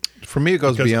me. For me, it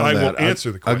goes Because beyond I that. will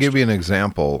answer the I'll give question. you an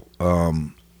example.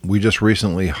 We just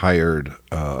recently hired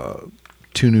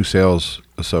 2 new sales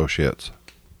associates.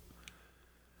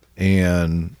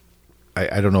 And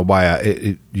I don't know why.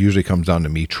 It usually comes down to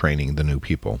me training the new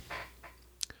people.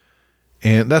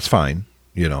 And that's fine.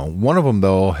 You know, one of them,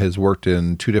 though, has worked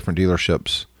in 2 different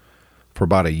dealerships for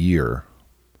about a year.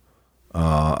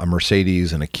 A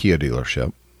Mercedes and a Kia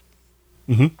dealership.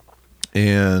 Mm-hmm.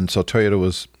 And so Toyota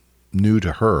was new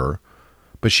to her,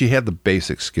 but she had the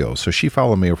basic skills. So she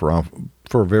followed me around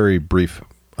for a very brief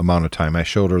amount of time. I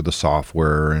showed her the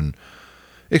software and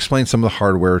explained some of the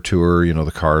hardware to her, you know,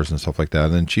 the cars and stuff like that.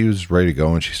 And then she was ready to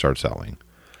go and she started selling.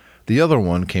 The other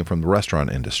one came from the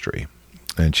restaurant industry,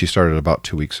 and she started about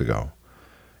 2 weeks ago.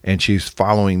 And she's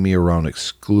following me around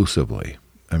exclusively.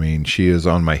 I mean, she is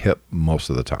on my hip most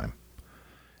of the time.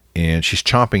 And she's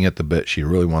chomping at the bit. She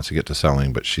really wants to get to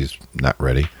selling, but she's not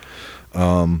ready.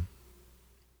 I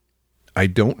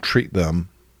don't treat them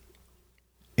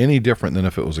any different than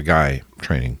if it was a guy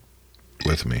training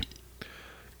with me.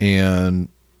 And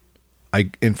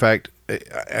in fact,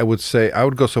 I would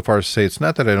go so far as to say it's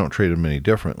not that I don't treat them any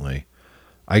differently.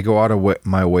 I go out of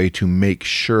my way to make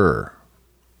sure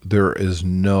there is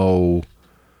no,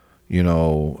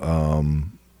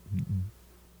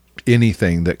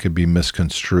 anything that could be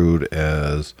misconstrued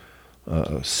as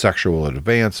sexual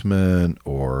advancement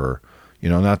or,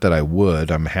 not that I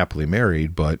would. I'm happily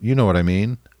married, but you know what I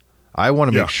mean? I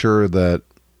want to make sure that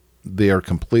they are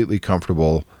completely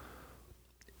comfortable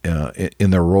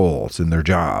in their roles, in their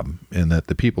job, and that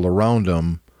the people around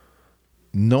them,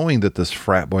 knowing that this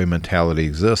frat boy mentality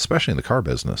exists, especially in the car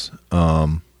business,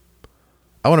 I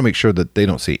want to make sure that they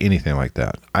don't see anything like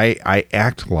that. I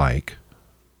act like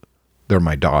they're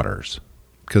my daughters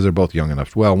because they're both young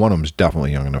enough. Well, one of them is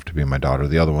definitely young enough to be my daughter.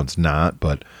 The other one's not,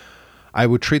 but I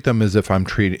would treat them as if I'm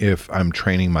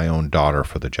training my own daughter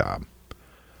for the job.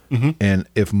 Mm-hmm. And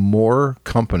if more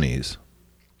companies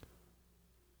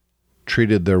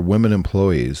treated their women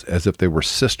employees as if they were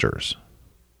sisters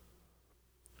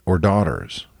or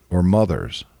daughters or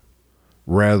mothers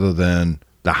rather than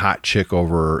the hot chick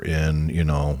over in,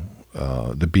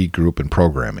 the B group in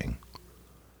programming,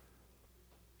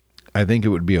 I think it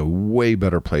would be a way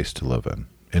better place to live in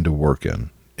and to work in.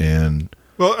 And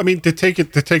well, I mean, to take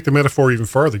the metaphor even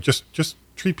farther, just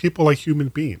treat people like human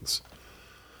beings.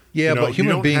 Yeah, but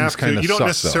human beings kind of suck. You don't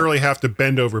necessarily have to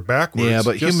bend over backwards. Yeah,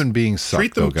 but human beings suck.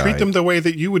 Treat them the way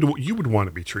that you would want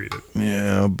to be treated.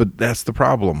 Yeah, but that's the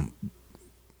problem.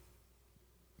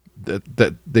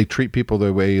 That they treat people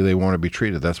the way they want to be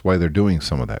treated. That's why they're doing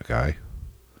some of that, guy.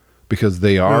 Because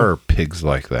they are pigs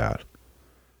like that.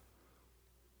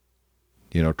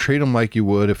 Treat them like you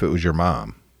would if it was your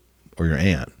mom or your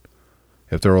aunt,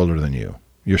 if they're older than you.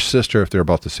 Your sister if they're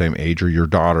about the same age, or your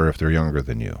daughter if they're younger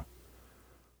than you.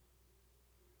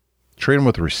 Treat them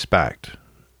with respect.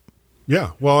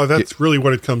 Yeah, well, that's really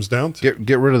what it comes down to.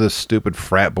 Get rid of this stupid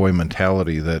frat boy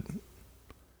mentality that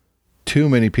too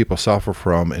many people suffer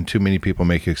from and too many people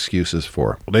make excuses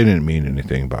for. Well, they didn't mean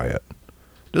anything by it.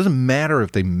 It doesn't matter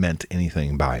if they meant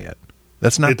anything by it.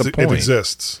 That's not the point. It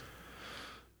exists.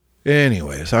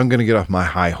 Anyways, I'm going to get off my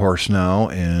high horse now,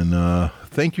 and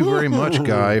thank you very much,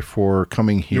 Guy, for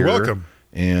coming here. You're welcome.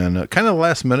 And kind of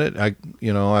last minute, I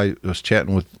was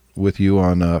chatting with you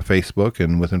on Facebook,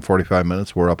 and within 45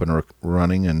 minutes, we're up and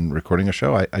running and recording a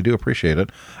show. I do appreciate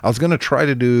it. I was going to try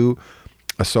to do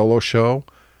a solo show.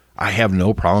 I have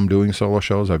no problem doing solo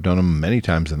shows. I've done them many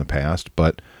times in the past,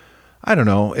 but I don't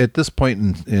know. At this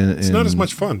point, it's not as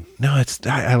much fun. No,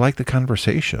 I like the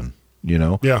conversation.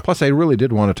 Yeah. Plus, I really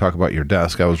did want to talk about your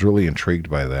desk. I was really intrigued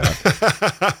by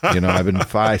that.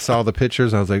 I saw the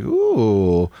pictures. I was like,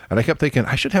 ooh, and I kept thinking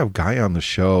I should have Guy on the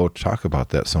show to talk about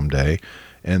that someday.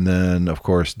 And then, of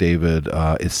course, David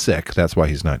is sick. That's why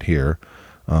he's not here.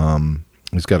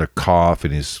 He's got a cough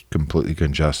and he's completely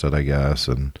congested, I guess,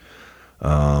 and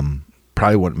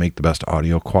probably wouldn't make the best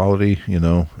audio quality, in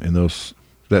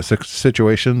that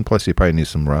situation. Plus, he probably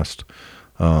needs some rest.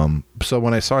 So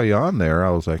when I saw you on there, I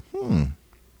was like,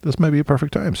 this might be a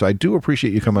perfect time. So I do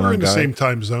appreciate you coming on, We're in the Guy. same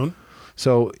time zone.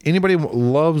 So anybody who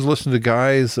loves listening to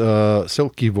Guy's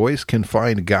silky voice can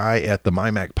find Guy at the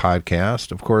MyMac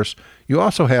podcast. Of course, you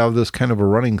also have this kind of a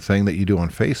running thing that you do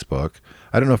on Facebook.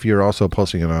 I don't know if you're also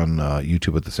posting it on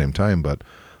YouTube at the same time, but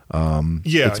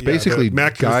it's basically the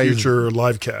Mac Guy's of the Future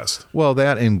livecast. Well,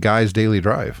 that and Guy's Daily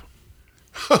Drive.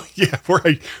 Yeah, where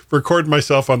I record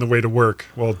myself on the way to work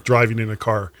while driving in a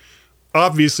car.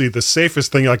 obviously the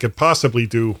safest thing I could possibly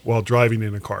do while driving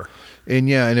in a car And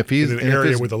if he's in an and if area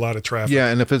it's- with a lot of traffic. yeah,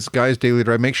 and if it's Guy's Daily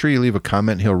Drive, make sure you leave a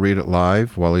comment. He'll read it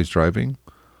live while he's driving,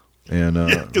 and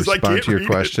 'cause I respond can't to your read it.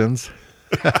 questions.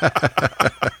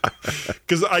 Because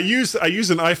I use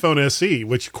an iPhone SE,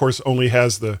 which of course only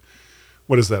has a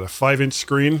 5-inch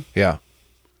screen. Yeah,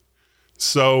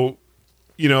 So,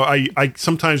 I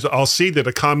sometimes I'll see that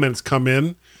a comment's come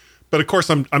in, but of course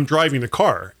I'm driving a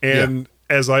car, and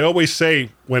as I always say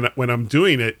when I'm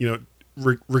doing it,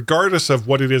 regardless of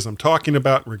what it is I'm talking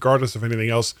about, regardless of anything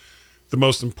else, the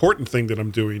most important thing that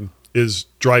I'm doing is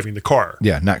driving the car,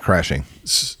 yeah, not crashing.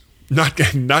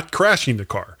 not crashing the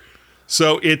car.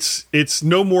 So it's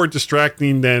no more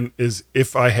distracting than is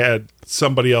if I had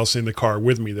somebody else in the car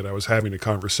with me that I was having a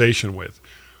conversation with.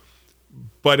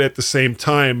 But at the same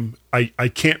time, I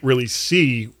can't really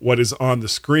see what is on the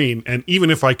screen. And even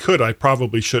if I could, I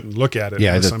probably shouldn't look at it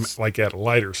Yeah, unless I'm that's like at a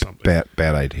light or something.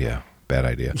 Bad idea. Bad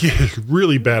idea. Yeah,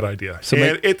 really bad idea. So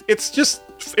and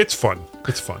it's fun.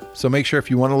 It's fun. So make sure if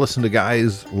you want to listen to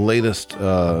Guy's latest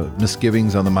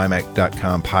misgivings on the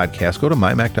MyMac.com podcast, go to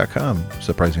MyMac.com,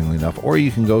 surprisingly enough. Or you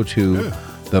can go to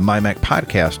the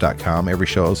MyMacPodcast.com. Every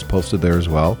show is posted there as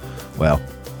well. Well,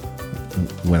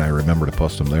 when I remember to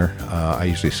post them there. I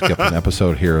usually skip an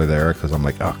episode here or there because I'm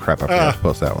like, oh, crap, I forgot to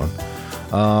post that one.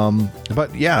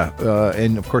 But yeah,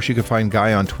 and of course you can find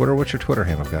Guy on Twitter. What's your Twitter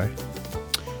handle, Guy?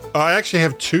 I actually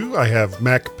have two. I have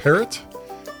Mac Parrot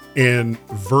and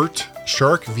Vert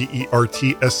Shark,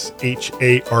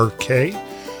 VERTSHARK.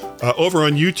 Over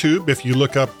on YouTube, if you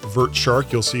look up Vert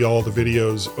Shark, you'll see all the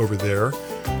videos over there.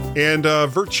 And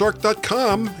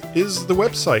vertshark.com is the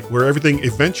website where everything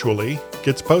eventually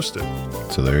gets posted.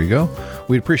 So there you go.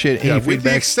 We'd appreciate any With the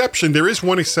feedback. exception, there is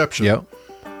one exception. Yep.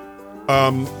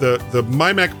 The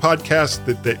MyMac podcast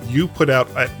that you put out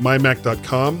at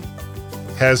mymac.com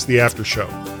has the after show,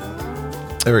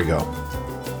 There we go.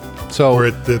 So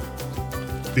where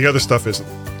the other stuff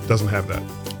doesn't have that.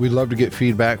 we'd love to get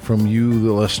feedback from you,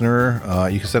 the listener.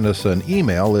 You can send us an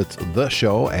email. It's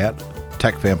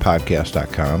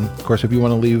theshow@techfanpodcast.com. Of course, if you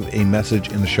want to leave a message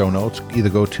in the show notes, either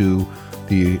go to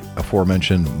the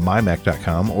aforementioned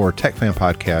mymac.com or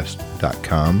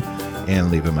techfanpodcast.com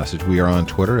and leave a message. We are on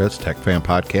Twitter as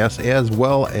techfanpodcast as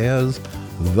well as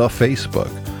the Facebook.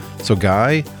 So,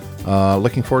 Guy,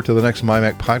 looking forward to the next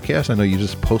MyMac podcast. I know you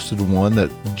just posted one that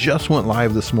just went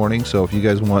live this morning. So if you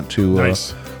guys want to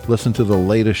Nice. listen to the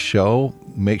latest show,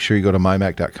 make sure you go to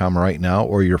mymac.com right now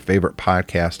or your favorite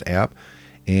podcast app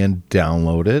and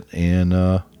download it. And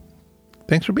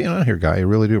thanks for being on here, Guy. I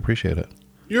really do appreciate it.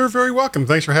 You're very welcome.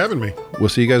 Thanks for having me. We'll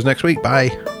see you guys next week. Bye.